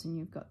cruise and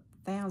you've got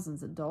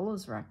thousands of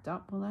dollars racked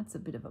up. Well, that's a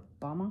bit of a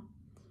bummer.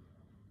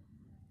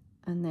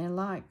 And they're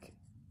like,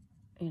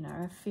 you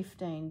know, a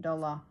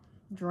 $15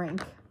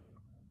 drink.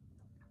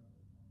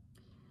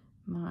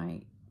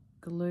 My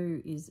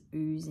glue is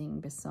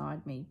oozing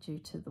beside me due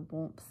to the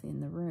warmth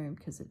in the room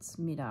because it's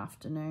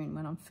mid-afternoon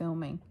when I'm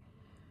filming.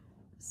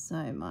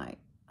 So my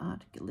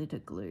art glitter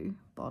glue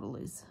bottle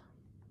is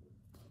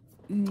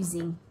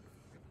oozing.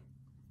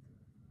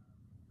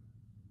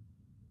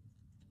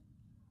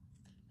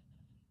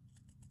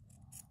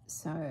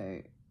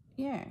 So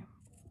yeah,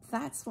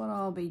 that's what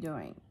I'll be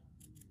doing.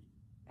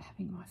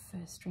 Having my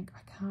first drink.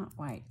 I can't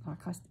wait. Like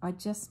I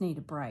just need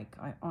a break.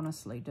 I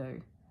honestly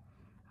do.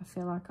 I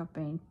feel like I've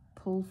been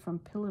pulled from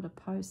pillar to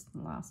post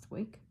in the last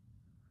week.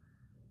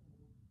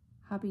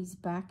 Hubby's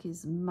back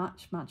is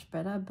much, much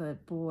better,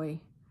 but boy,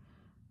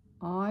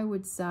 I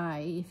would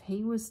say if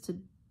he was to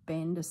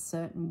bend a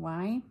certain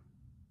way,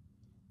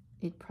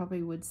 it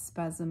probably would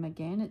spasm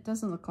again. It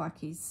doesn't look like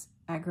he's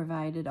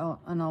aggravated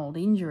an old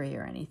injury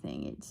or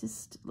anything. It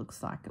just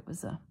looks like it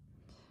was a,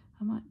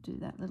 I might do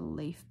that little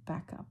leaf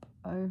back up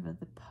over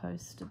the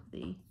post of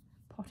the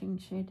potting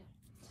shed.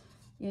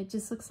 Yeah, it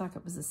just looks like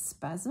it was a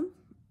spasm.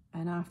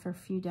 And after a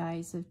few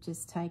days of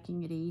just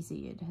taking it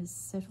easy, it has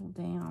settled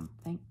down,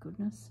 thank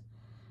goodness.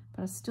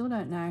 But I still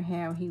don't know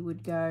how he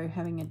would go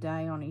having a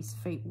day on his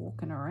feet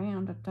walking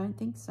around. I don't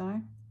think so.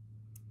 I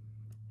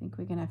think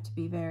we're going to have to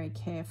be very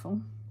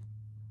careful.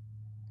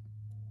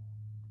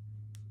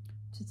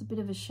 Which is a bit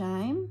of a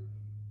shame,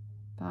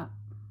 but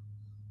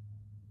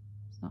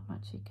there's not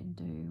much you can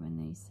do when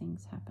these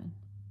things happen.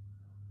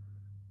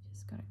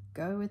 Just got to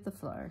go with the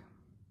flow.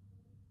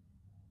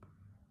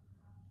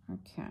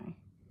 Okay.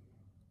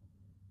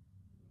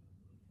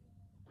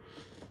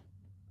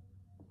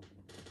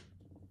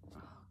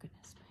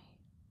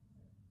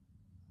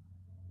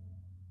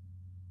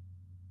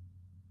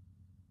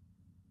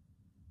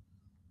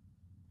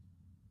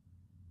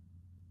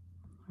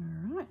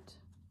 All right.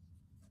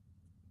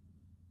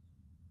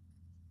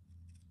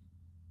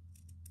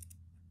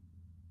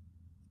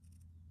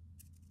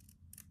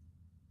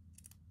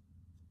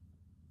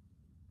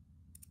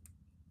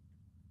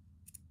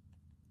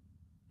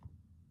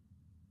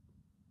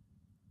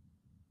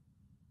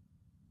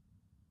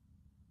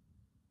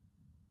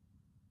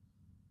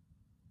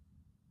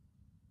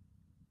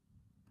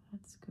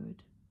 That's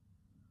good.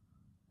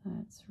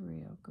 That's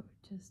real good.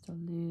 Just a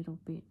little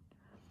bit.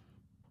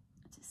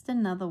 Just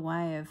another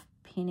way of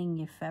pinning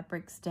your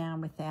fabrics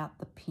down without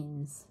the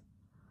pins.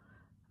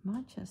 I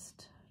might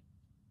just,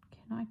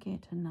 can I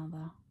get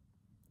another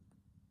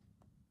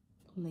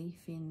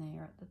leaf in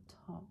there at the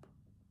top?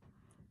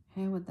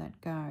 How would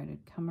that go? It'd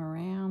come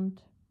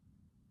around.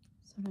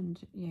 Sort of,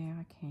 yeah,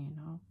 I can.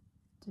 I'll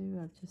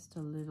do just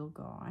a little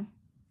guy.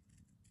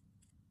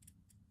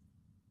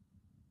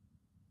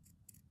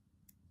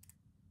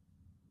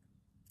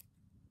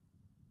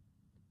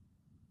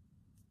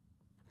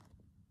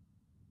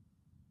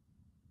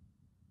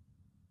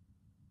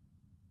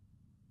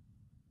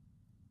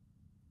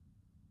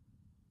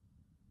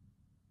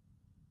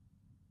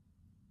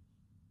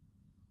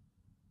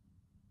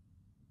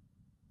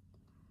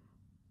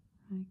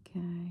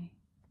 Okay,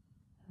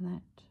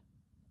 that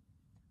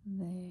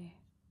there.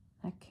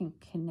 That can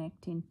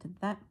connect into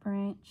that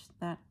branch.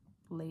 That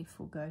leaf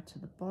will go to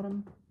the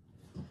bottom.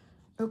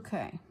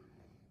 Okay.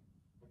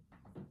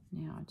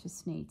 Now I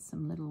just need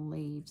some little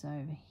leaves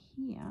over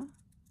here.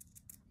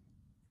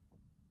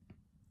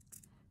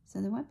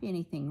 So there won't be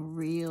anything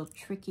real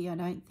tricky, I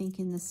don't think,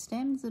 in the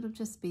stems. It'll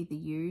just be the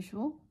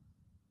usual.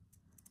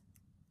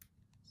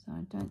 So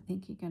I don't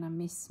think you're going to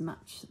miss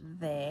much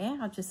there.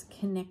 I'll just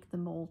connect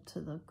them all to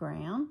the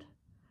ground.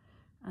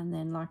 And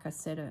then, like I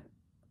said,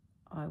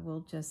 I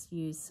will just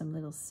use some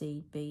little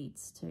seed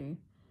beads to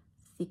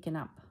thicken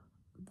up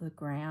the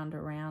ground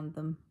around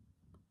them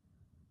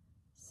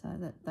so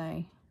that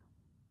they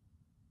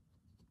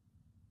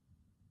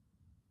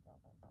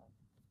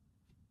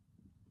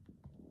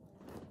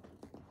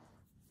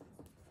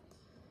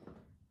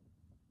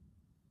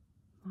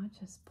might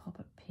just pop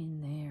a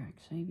pin there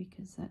actually,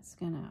 because that's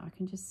gonna, I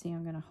can just see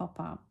I'm gonna hop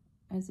up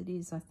as it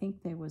is. I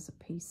think there was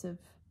a piece of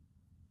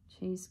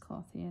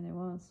cheesecloth. Yeah, there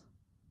was.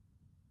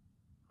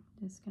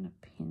 I'm just gonna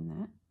pin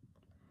that.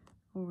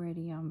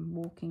 Already I'm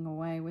walking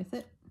away with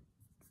it.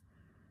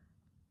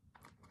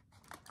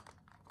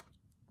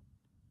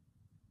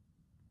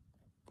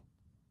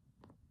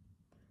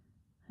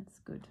 That's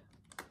good.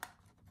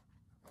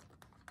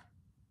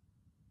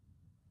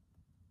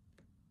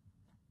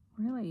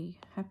 Really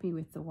happy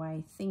with the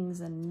way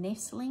things are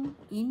nestling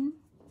in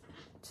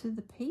to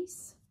the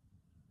piece.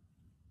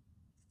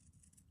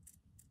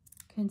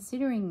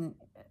 Considering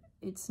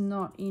it's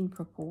not in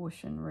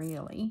proportion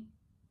really,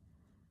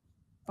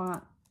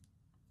 but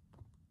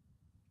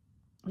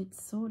it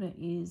sort of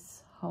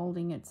is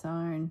holding its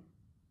own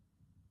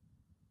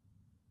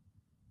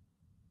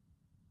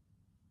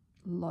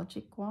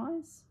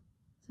logic-wise.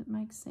 Does it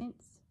make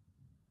sense?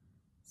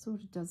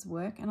 Sort of does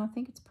work, and I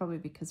think it's probably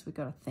because we've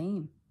got a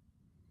theme.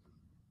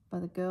 By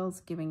the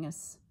girls giving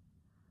us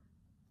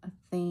a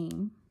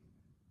theme.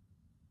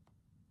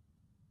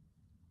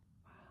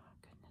 Oh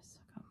goodness,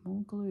 I've got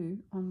more glue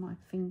on my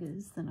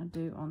fingers than I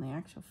do on the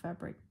actual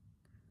fabric.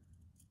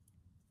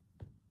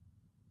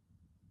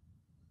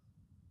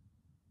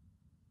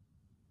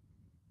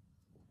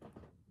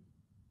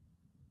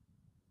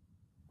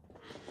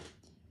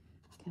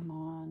 Come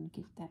on,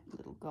 get that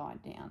little guy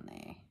down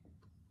there.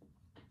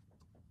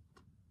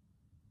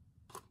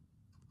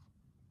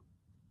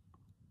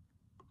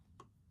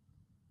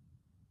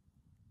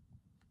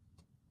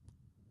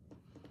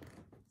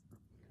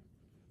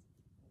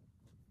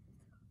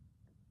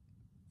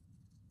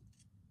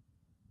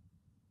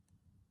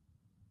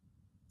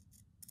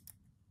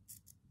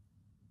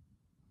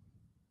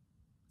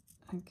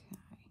 Okay.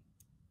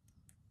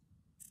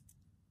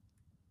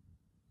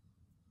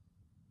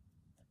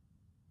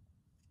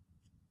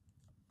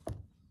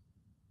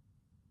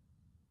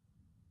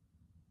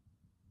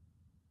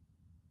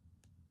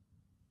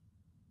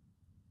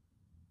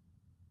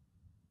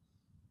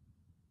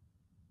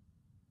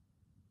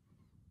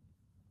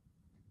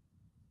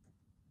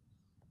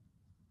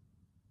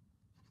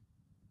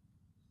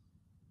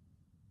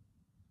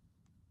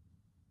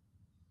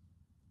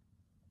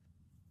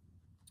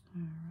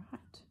 All right.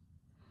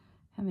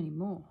 How many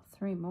more?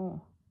 3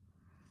 more.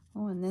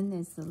 Oh, and then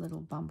there's the little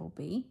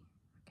bumblebee.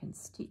 I can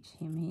stitch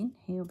him in.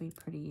 He'll be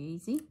pretty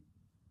easy.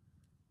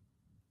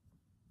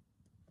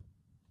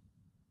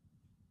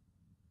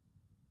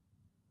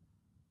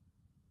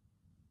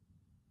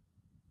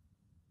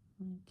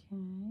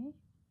 Okay.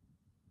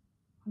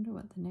 Wonder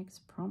what the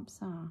next prompts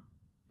are.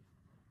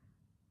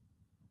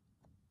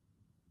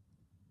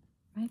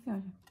 Maybe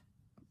I'm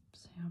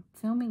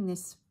filming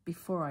this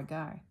before I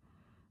go.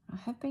 I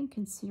have been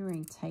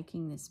considering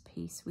taking this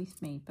piece with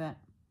me, but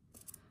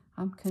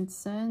I'm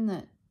concerned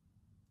that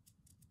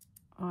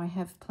I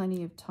have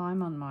plenty of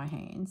time on my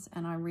hands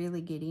and I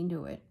really get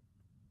into it,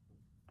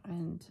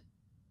 and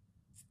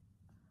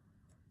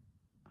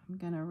I'm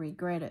going to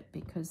regret it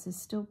because there's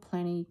still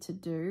plenty to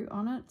do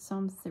on it. So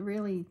I'm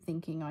really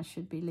thinking I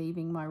should be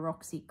leaving my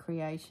Roxy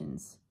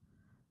creations,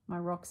 my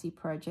Roxy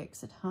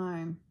projects at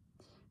home,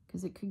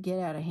 because it could get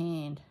out of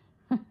hand.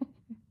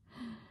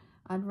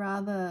 I'd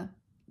rather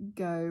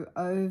go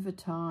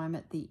overtime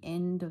at the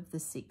end of the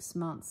 6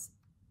 months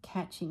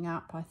catching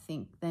up, I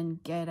think, than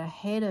get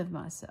ahead of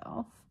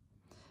myself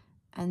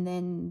and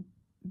then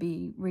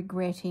be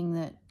regretting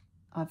that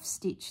I've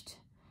stitched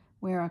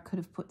where I could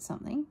have put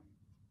something.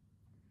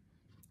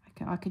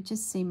 I could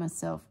just see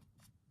myself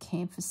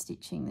camphor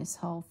stitching this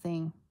whole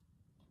thing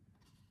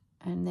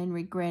and then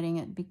regretting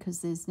it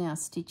because there's now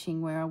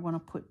stitching where I want to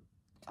put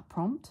a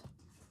prompt,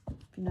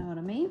 if you know what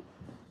I mean.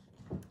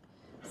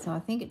 So I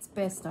think it's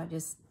best I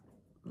just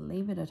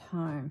leave it at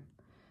home.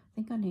 I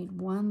think I need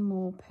one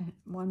more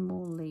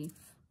leaf.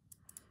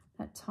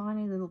 That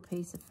tiny little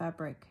piece of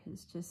fabric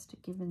has just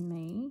given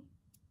me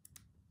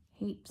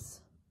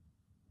heaps.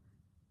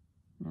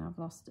 Now I've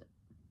lost it.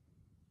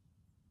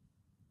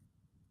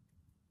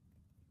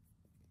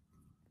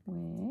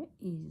 Where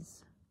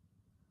is?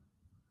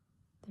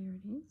 There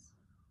it is.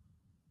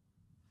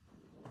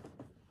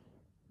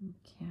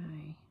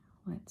 Okay,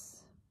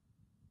 let's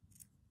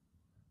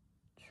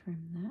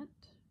trim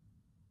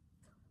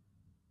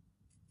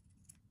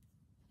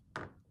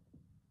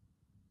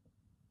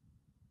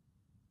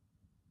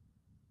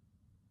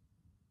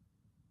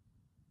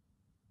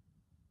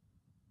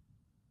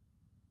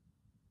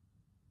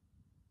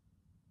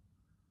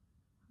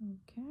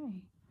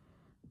Okay,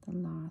 the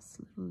last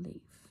little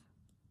leaf.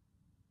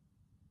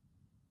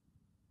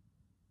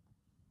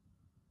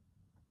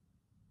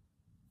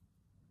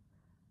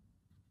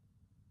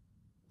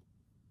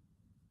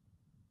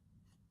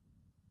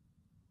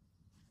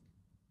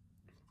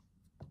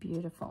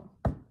 Beautiful.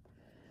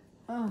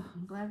 Oh,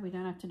 I'm glad we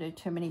don't have to do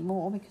too many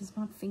more because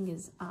my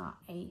fingers are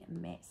a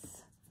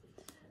mess.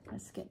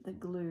 Let's get the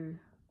glue,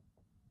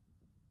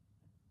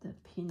 the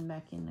pin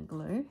back in the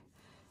glue.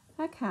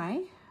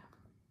 Okay,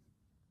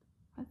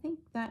 I think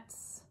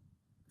that's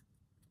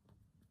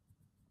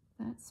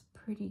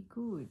pretty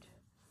good.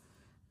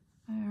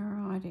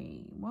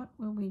 Alrighty, what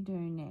will we do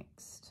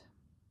next?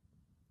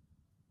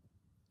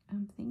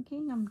 I'm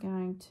thinking I'm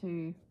going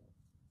to,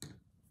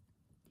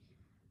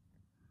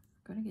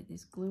 got to get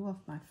this glue off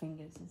my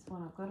fingers is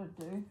what I've got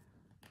to do.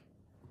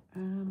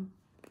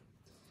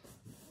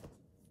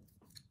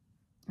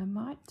 I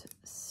might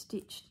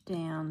stitch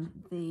down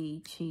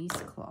the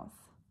cheesecloth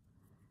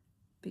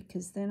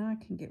because then I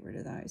can get rid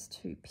of those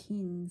two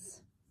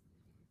pins.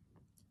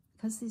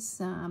 Because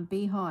this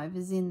beehive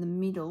is in the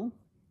middle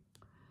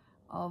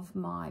of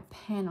my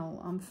panel,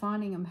 I'm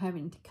finding I'm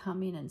having to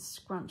come in and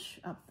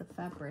scrunch up the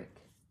fabric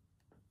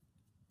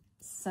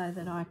so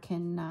that I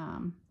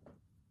can,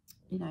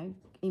 you know,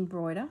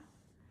 embroider.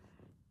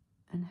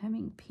 And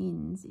having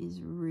pins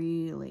is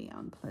really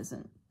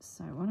unpleasant.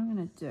 So what I'm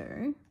going to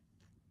do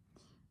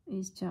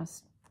is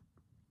just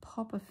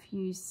pop a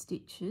few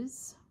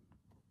stitches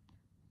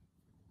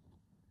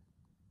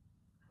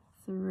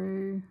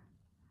through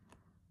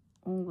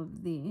all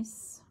of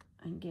this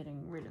and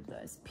getting rid of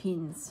those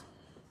pins.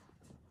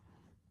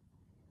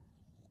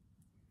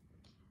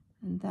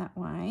 And that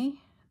way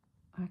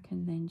I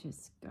can then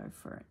just go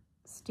for it.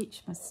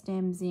 Stitch my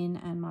stems in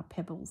and my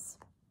pebbles.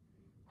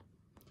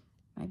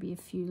 Maybe a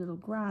few little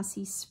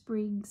grassy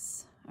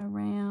sprigs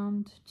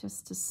around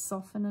just to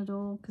soften it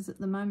all, because at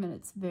the moment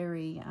it's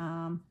very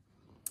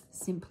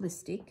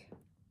simplistic.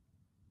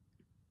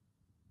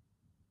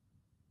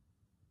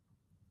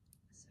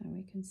 So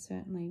we can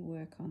certainly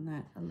work on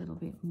that a little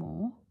bit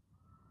more.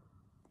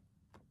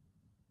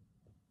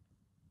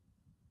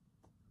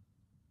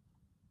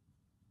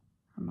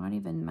 I might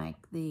even make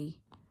the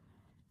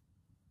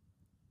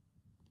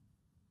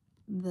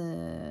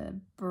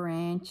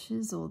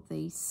branches or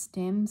the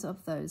stems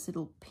of those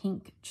little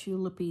pink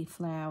tulipy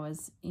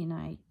flowers in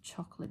a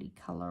chocolatey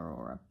colour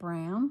or a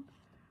brown,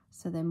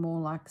 so they're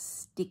more like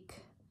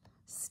stick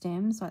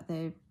stems, like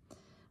they're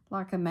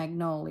like a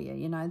magnolia,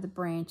 you know, the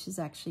branch is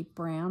actually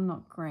brown,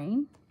 not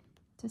green,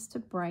 just to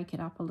break it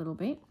up a little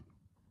bit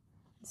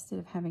instead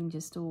of having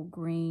just all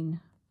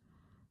green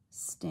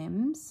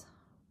stems.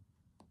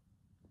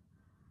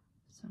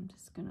 So I'm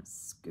just going to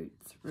scoot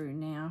through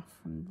now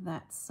from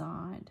that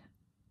side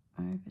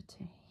over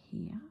to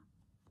here.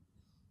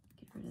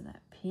 Get rid of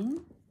that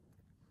pin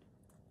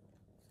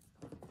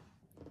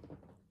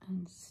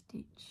and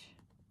stitch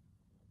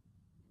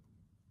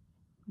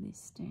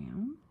this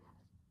down.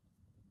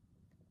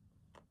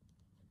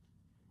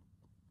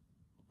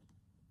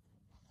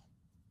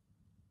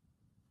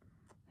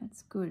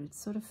 That's good. It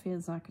sort of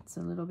feels like it's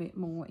a little bit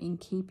more in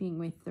keeping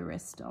with the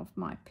rest of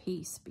my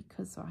piece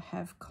because I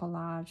have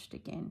collaged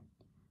again.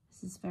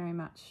 This is very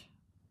much,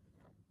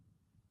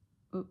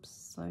 oops,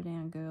 slow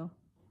down girl,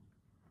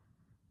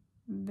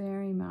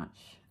 very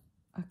much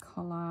a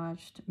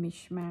collaged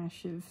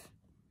mishmash of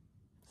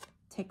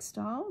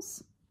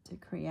textiles to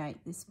create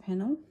this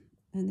panel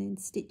and then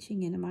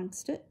stitching in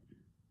amongst it.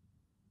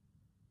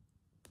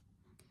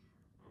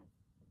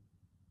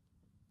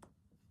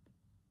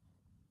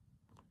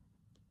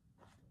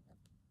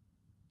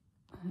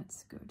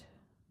 That's good.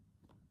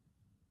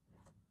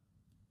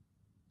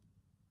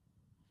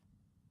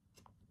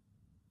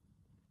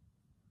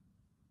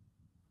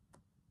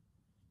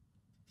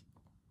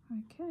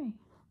 Okay,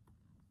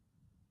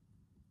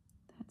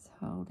 that's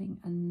holding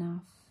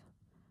enough.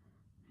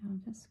 Now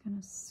I'm just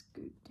going to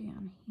scoot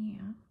down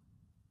here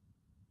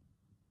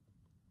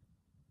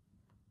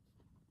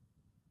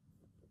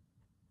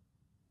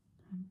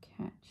and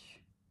catch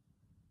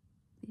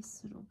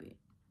this little bit.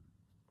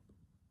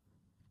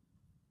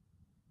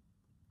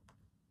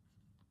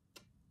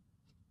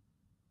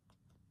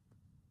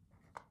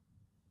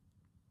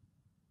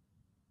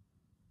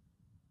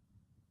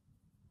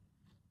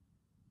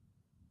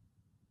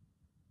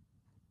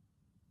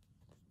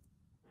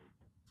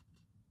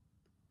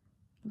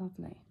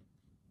 Lovely.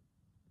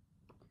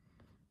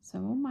 So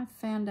all my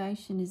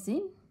foundation is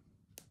in.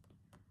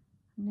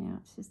 Now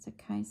it's just a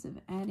case of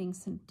adding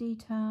some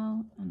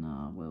detail, and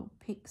I will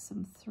pick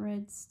some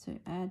threads to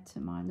add to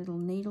my little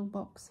needle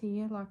box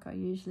here like I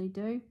usually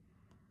do.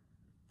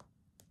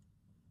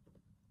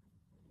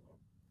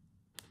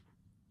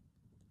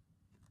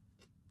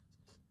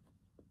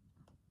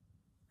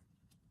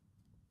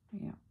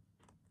 Yeah,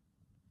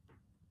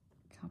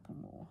 a couple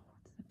more.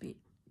 It's a bit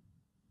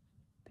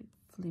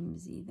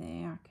flimsy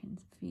there, I can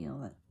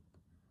feel it.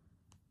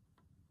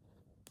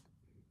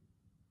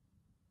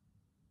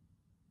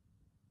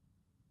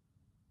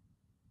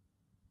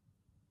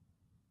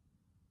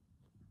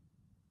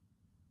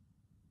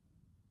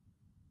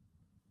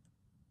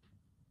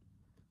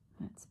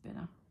 That's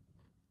better.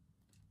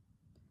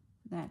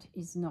 That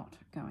is not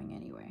going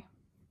anywhere.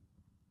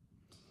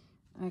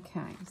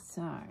 Okay,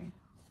 so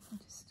I'll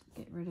just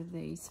get rid of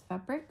these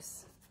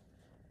fabrics.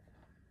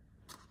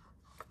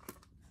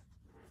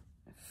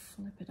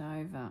 Flip it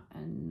over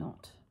and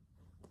knot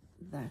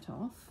that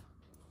off.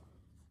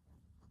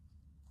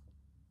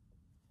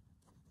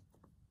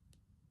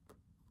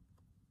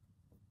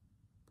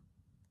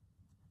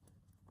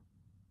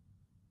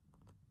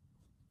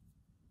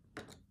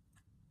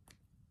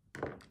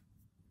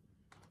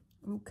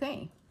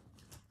 Okay,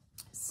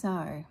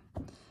 so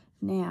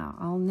now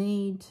I'll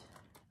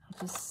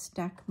just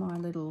stack my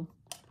little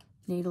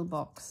needle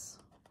box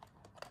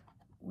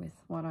with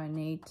what I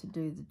need to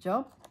do the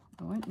job.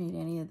 I won't need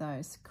any of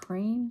those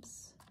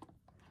creams.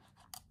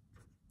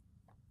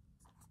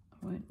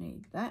 I won't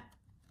need that.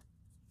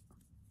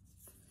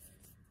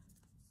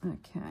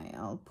 Okay,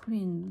 I'll put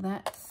in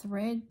that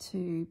thread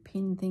to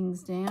pin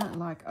things down,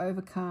 like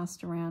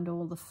overcast around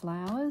all the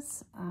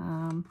flowers.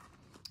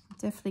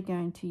 Definitely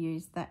going to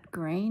use that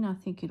green. I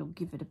think it'll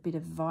give it a bit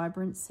of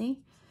vibrancy.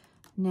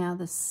 Now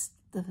the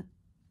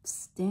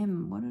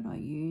stem, what did I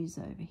use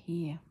over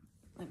here?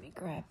 Let me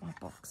grab my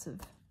box of,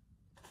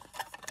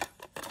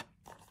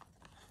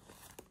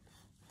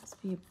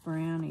 must be a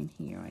brown in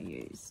here I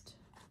used.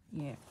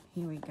 Yeah,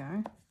 here we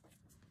go.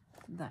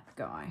 That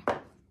guy.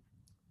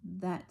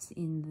 That's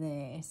in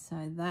there,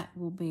 so that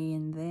will be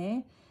in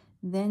there.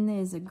 Then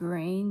there's a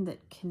green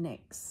that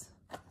connects.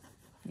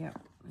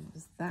 Yep,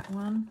 there's that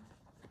one.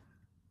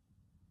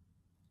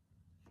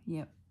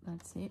 Yep,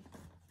 that's it.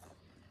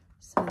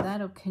 So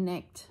that'll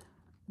connect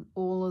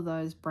all of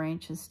those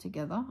branches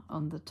together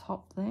on the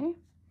top there.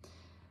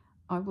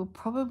 I will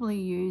probably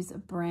use a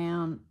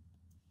brown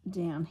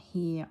down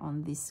here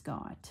on this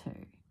guy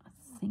too.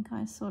 I think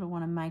I sort of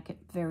want to make it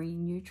very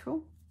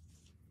neutral.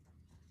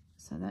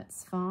 So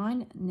that's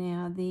fine.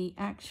 Now the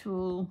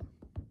actual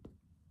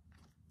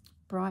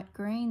bright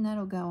green,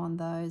 that'll go on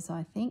those,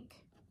 I think.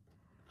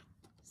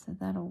 So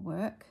that'll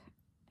work.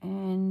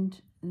 And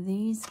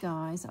these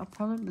guys, I'll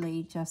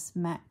probably just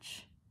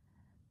match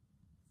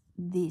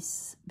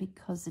this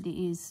because it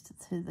is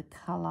to the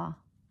colour.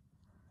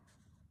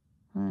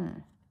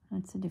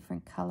 That's a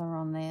different colour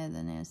on there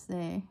than is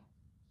there.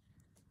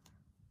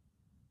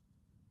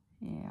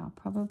 Yeah, I'll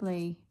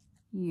probably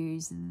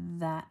use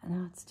that.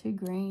 No, it's too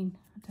green.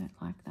 I don't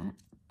like that.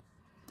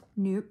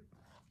 Nope.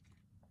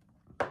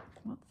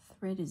 What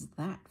thread is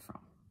that from?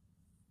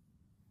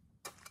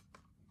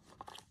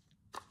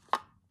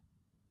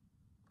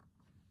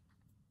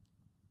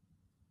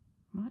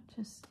 Might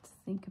just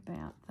think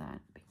about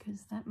that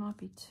because that might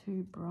be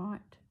too bright.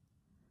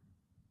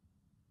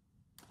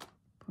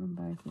 Put them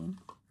both in.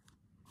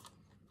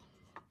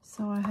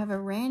 So I have a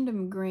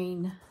random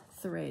green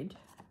thread.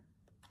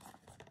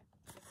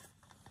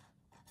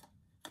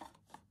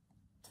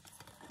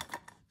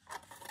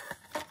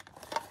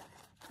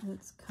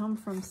 That's come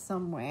from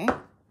somewhere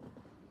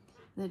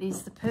that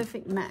is the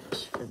perfect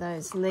match for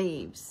those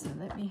leaves. So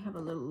let me have a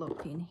little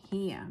look in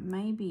here.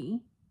 Maybe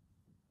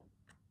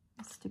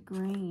Mr.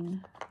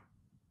 Green.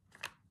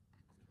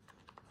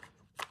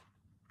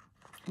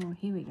 Oh,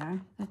 here we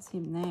go. That's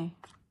him there.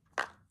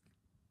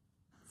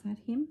 Is that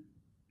him?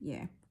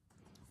 Yeah.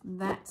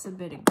 That's a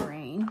bit of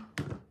green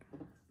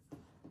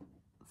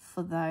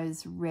for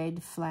those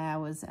red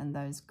flowers and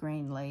those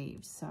green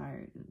leaves. So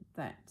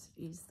that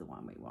is the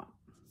one we want.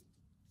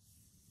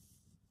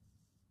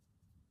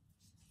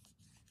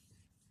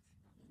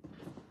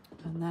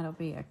 And that'll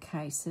be a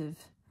case of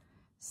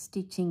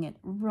stitching it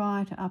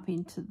right up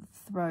into the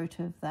throat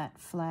of that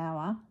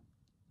flower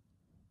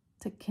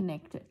to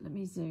connect it. Let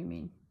me zoom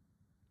in.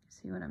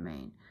 See what I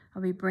mean?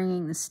 I'll be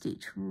bringing the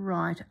stitch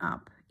right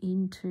up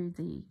into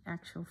the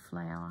actual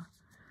flower.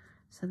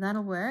 So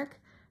that'll work.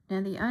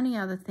 Now the only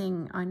other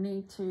thing I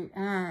need to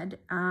add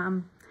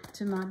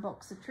to my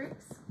box of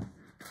tricks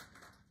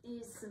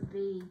is some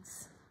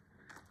beads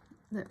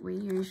that we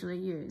usually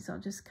use. I'll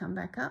just come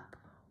back up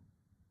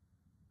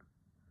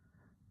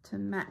to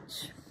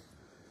match.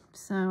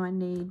 So I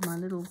need my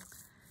little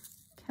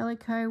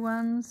calico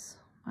ones.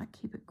 I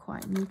keep it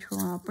quite neutral.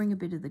 I'll bring a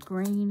bit of the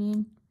green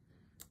in.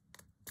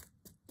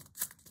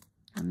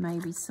 And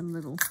maybe some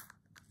little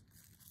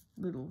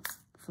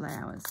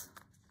flowers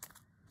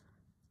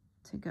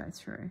to go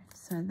through.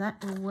 So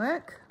that will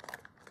work.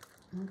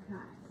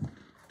 Okay.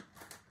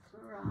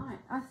 All right.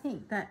 I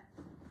think that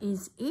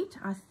is it.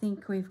 I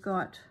think we've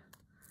got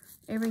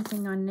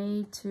everything I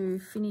need to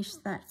finish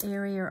that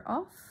area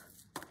off.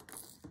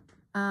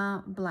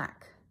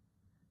 Black,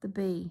 the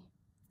bee,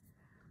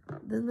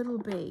 the little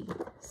bee.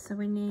 So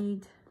we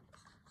need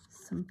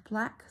some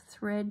black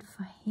thread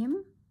for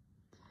him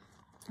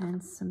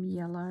and some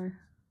yellow.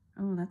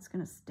 Oh, that's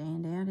going to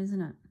stand out,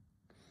 isn't it?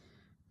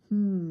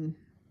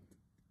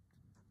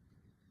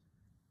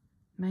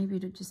 Maybe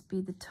it'll just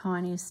be the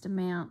tiniest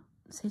amount.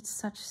 See, it's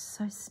so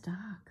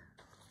stark.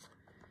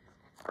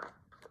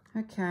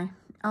 Okay,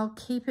 I'll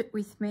keep it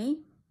with me,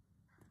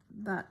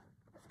 but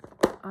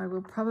I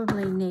will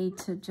probably need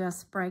to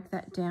just break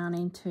that down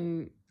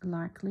into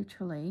like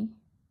literally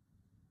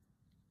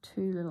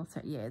 2 little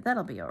threads. Yeah,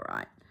 that'll be all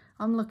right.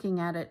 I'm looking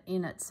at it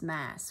in its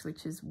mass,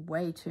 which is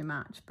way too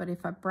much. But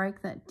if I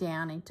break that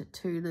down into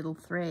 2 little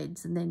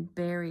threads and then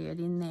bury it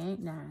in there,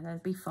 no, that'll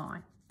be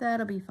fine.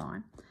 That'll be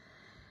fine.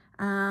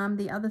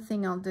 The other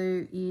thing I'll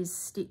do is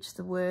stitch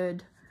the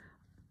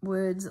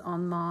words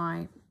on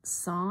my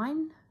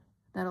sign.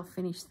 That'll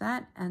finish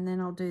that, and then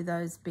I'll do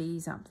those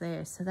bees up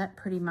there. So that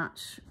pretty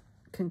much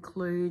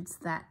concludes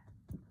that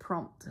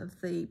prompt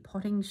of the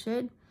potting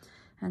shed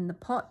and the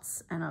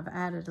pots, and I've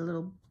added a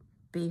little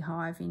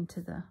beehive into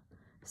the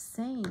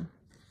scene.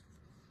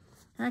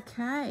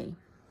 Okay,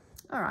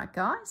 all right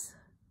guys,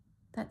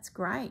 that's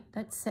great.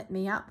 That set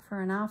me up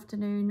for an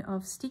afternoon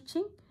of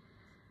stitching.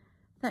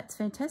 That's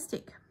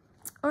fantastic.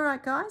 All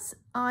right guys,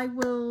 I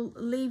will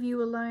leave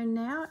you alone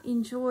now.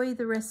 Enjoy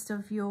the rest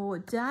of your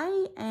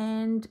day,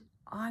 and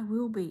I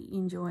will be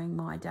enjoying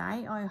my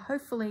day. I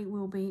hopefully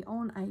will be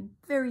on a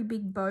very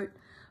big boat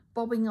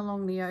bobbing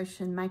along the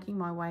ocean, making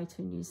my way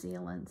to New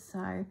Zealand.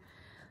 So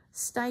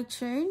stay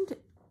tuned.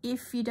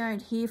 If you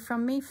don't hear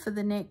from me for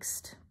the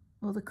next,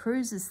 well, the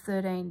cruise is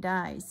 13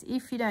 days.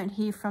 If you don't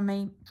hear from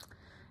me,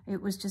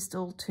 it was just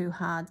all too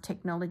hard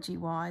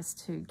technology-wise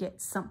to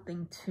get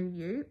something to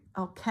you.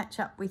 I'll catch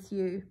up with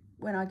you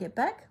when I get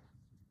back.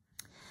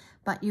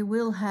 But you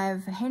will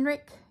have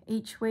Henrik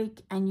each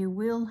week, and you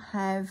will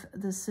have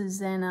the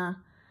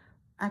Susanna.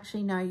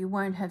 Actually, no, you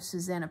won't have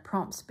Susanna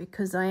prompts,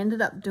 because I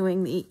ended up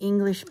doing the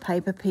English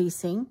paper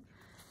piecing,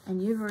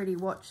 and you've already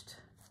watched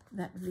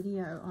that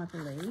video, I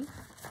believe.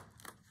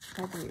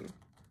 Have you?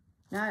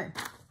 No,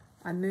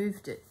 I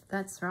moved it.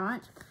 That's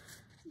right.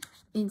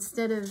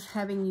 Instead of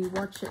having you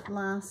watch it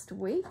last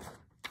week,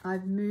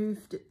 I've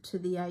moved it to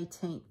the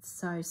 18th.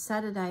 So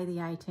Saturday the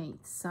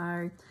 18th.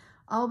 So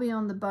I'll be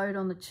on the boat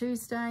on the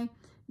Tuesday.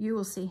 You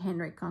will see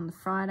Henrik on the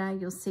Friday.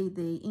 You'll see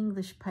the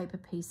English paper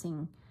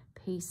piecing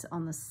piece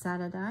on the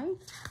Saturday.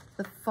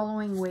 The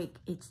following week,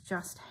 it's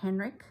just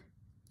Henrik,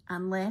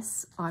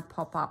 unless I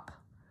pop up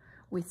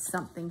with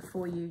something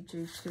for you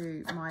due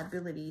to my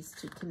abilities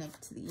to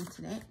connect to the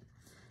internet.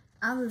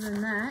 Other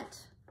than that,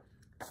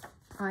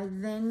 I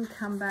then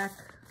come back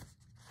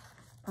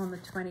on the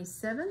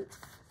 27th.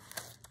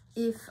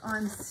 If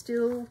I'm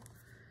still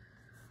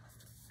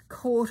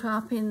caught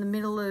up in the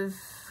middle of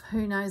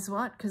who knows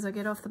what, because I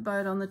get off the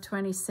boat on the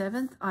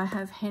 27th, I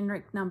have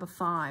Henrik number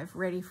 5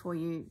 ready for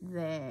you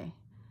there.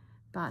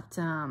 But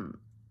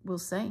we'll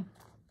see.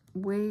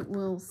 We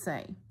will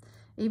see.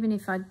 Even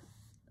if I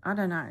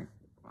don't know.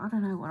 I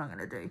don't know what I'm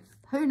going to do.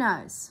 Who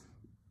knows?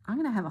 I'm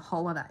going to have a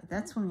holiday.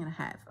 That's what I'm going to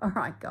have. All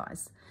right,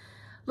 guys.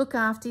 Look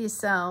after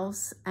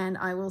yourselves, and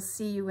I will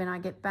see you when I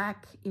get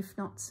back. If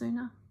not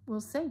sooner,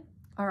 we'll see.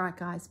 All right,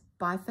 guys.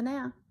 Bye for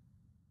now.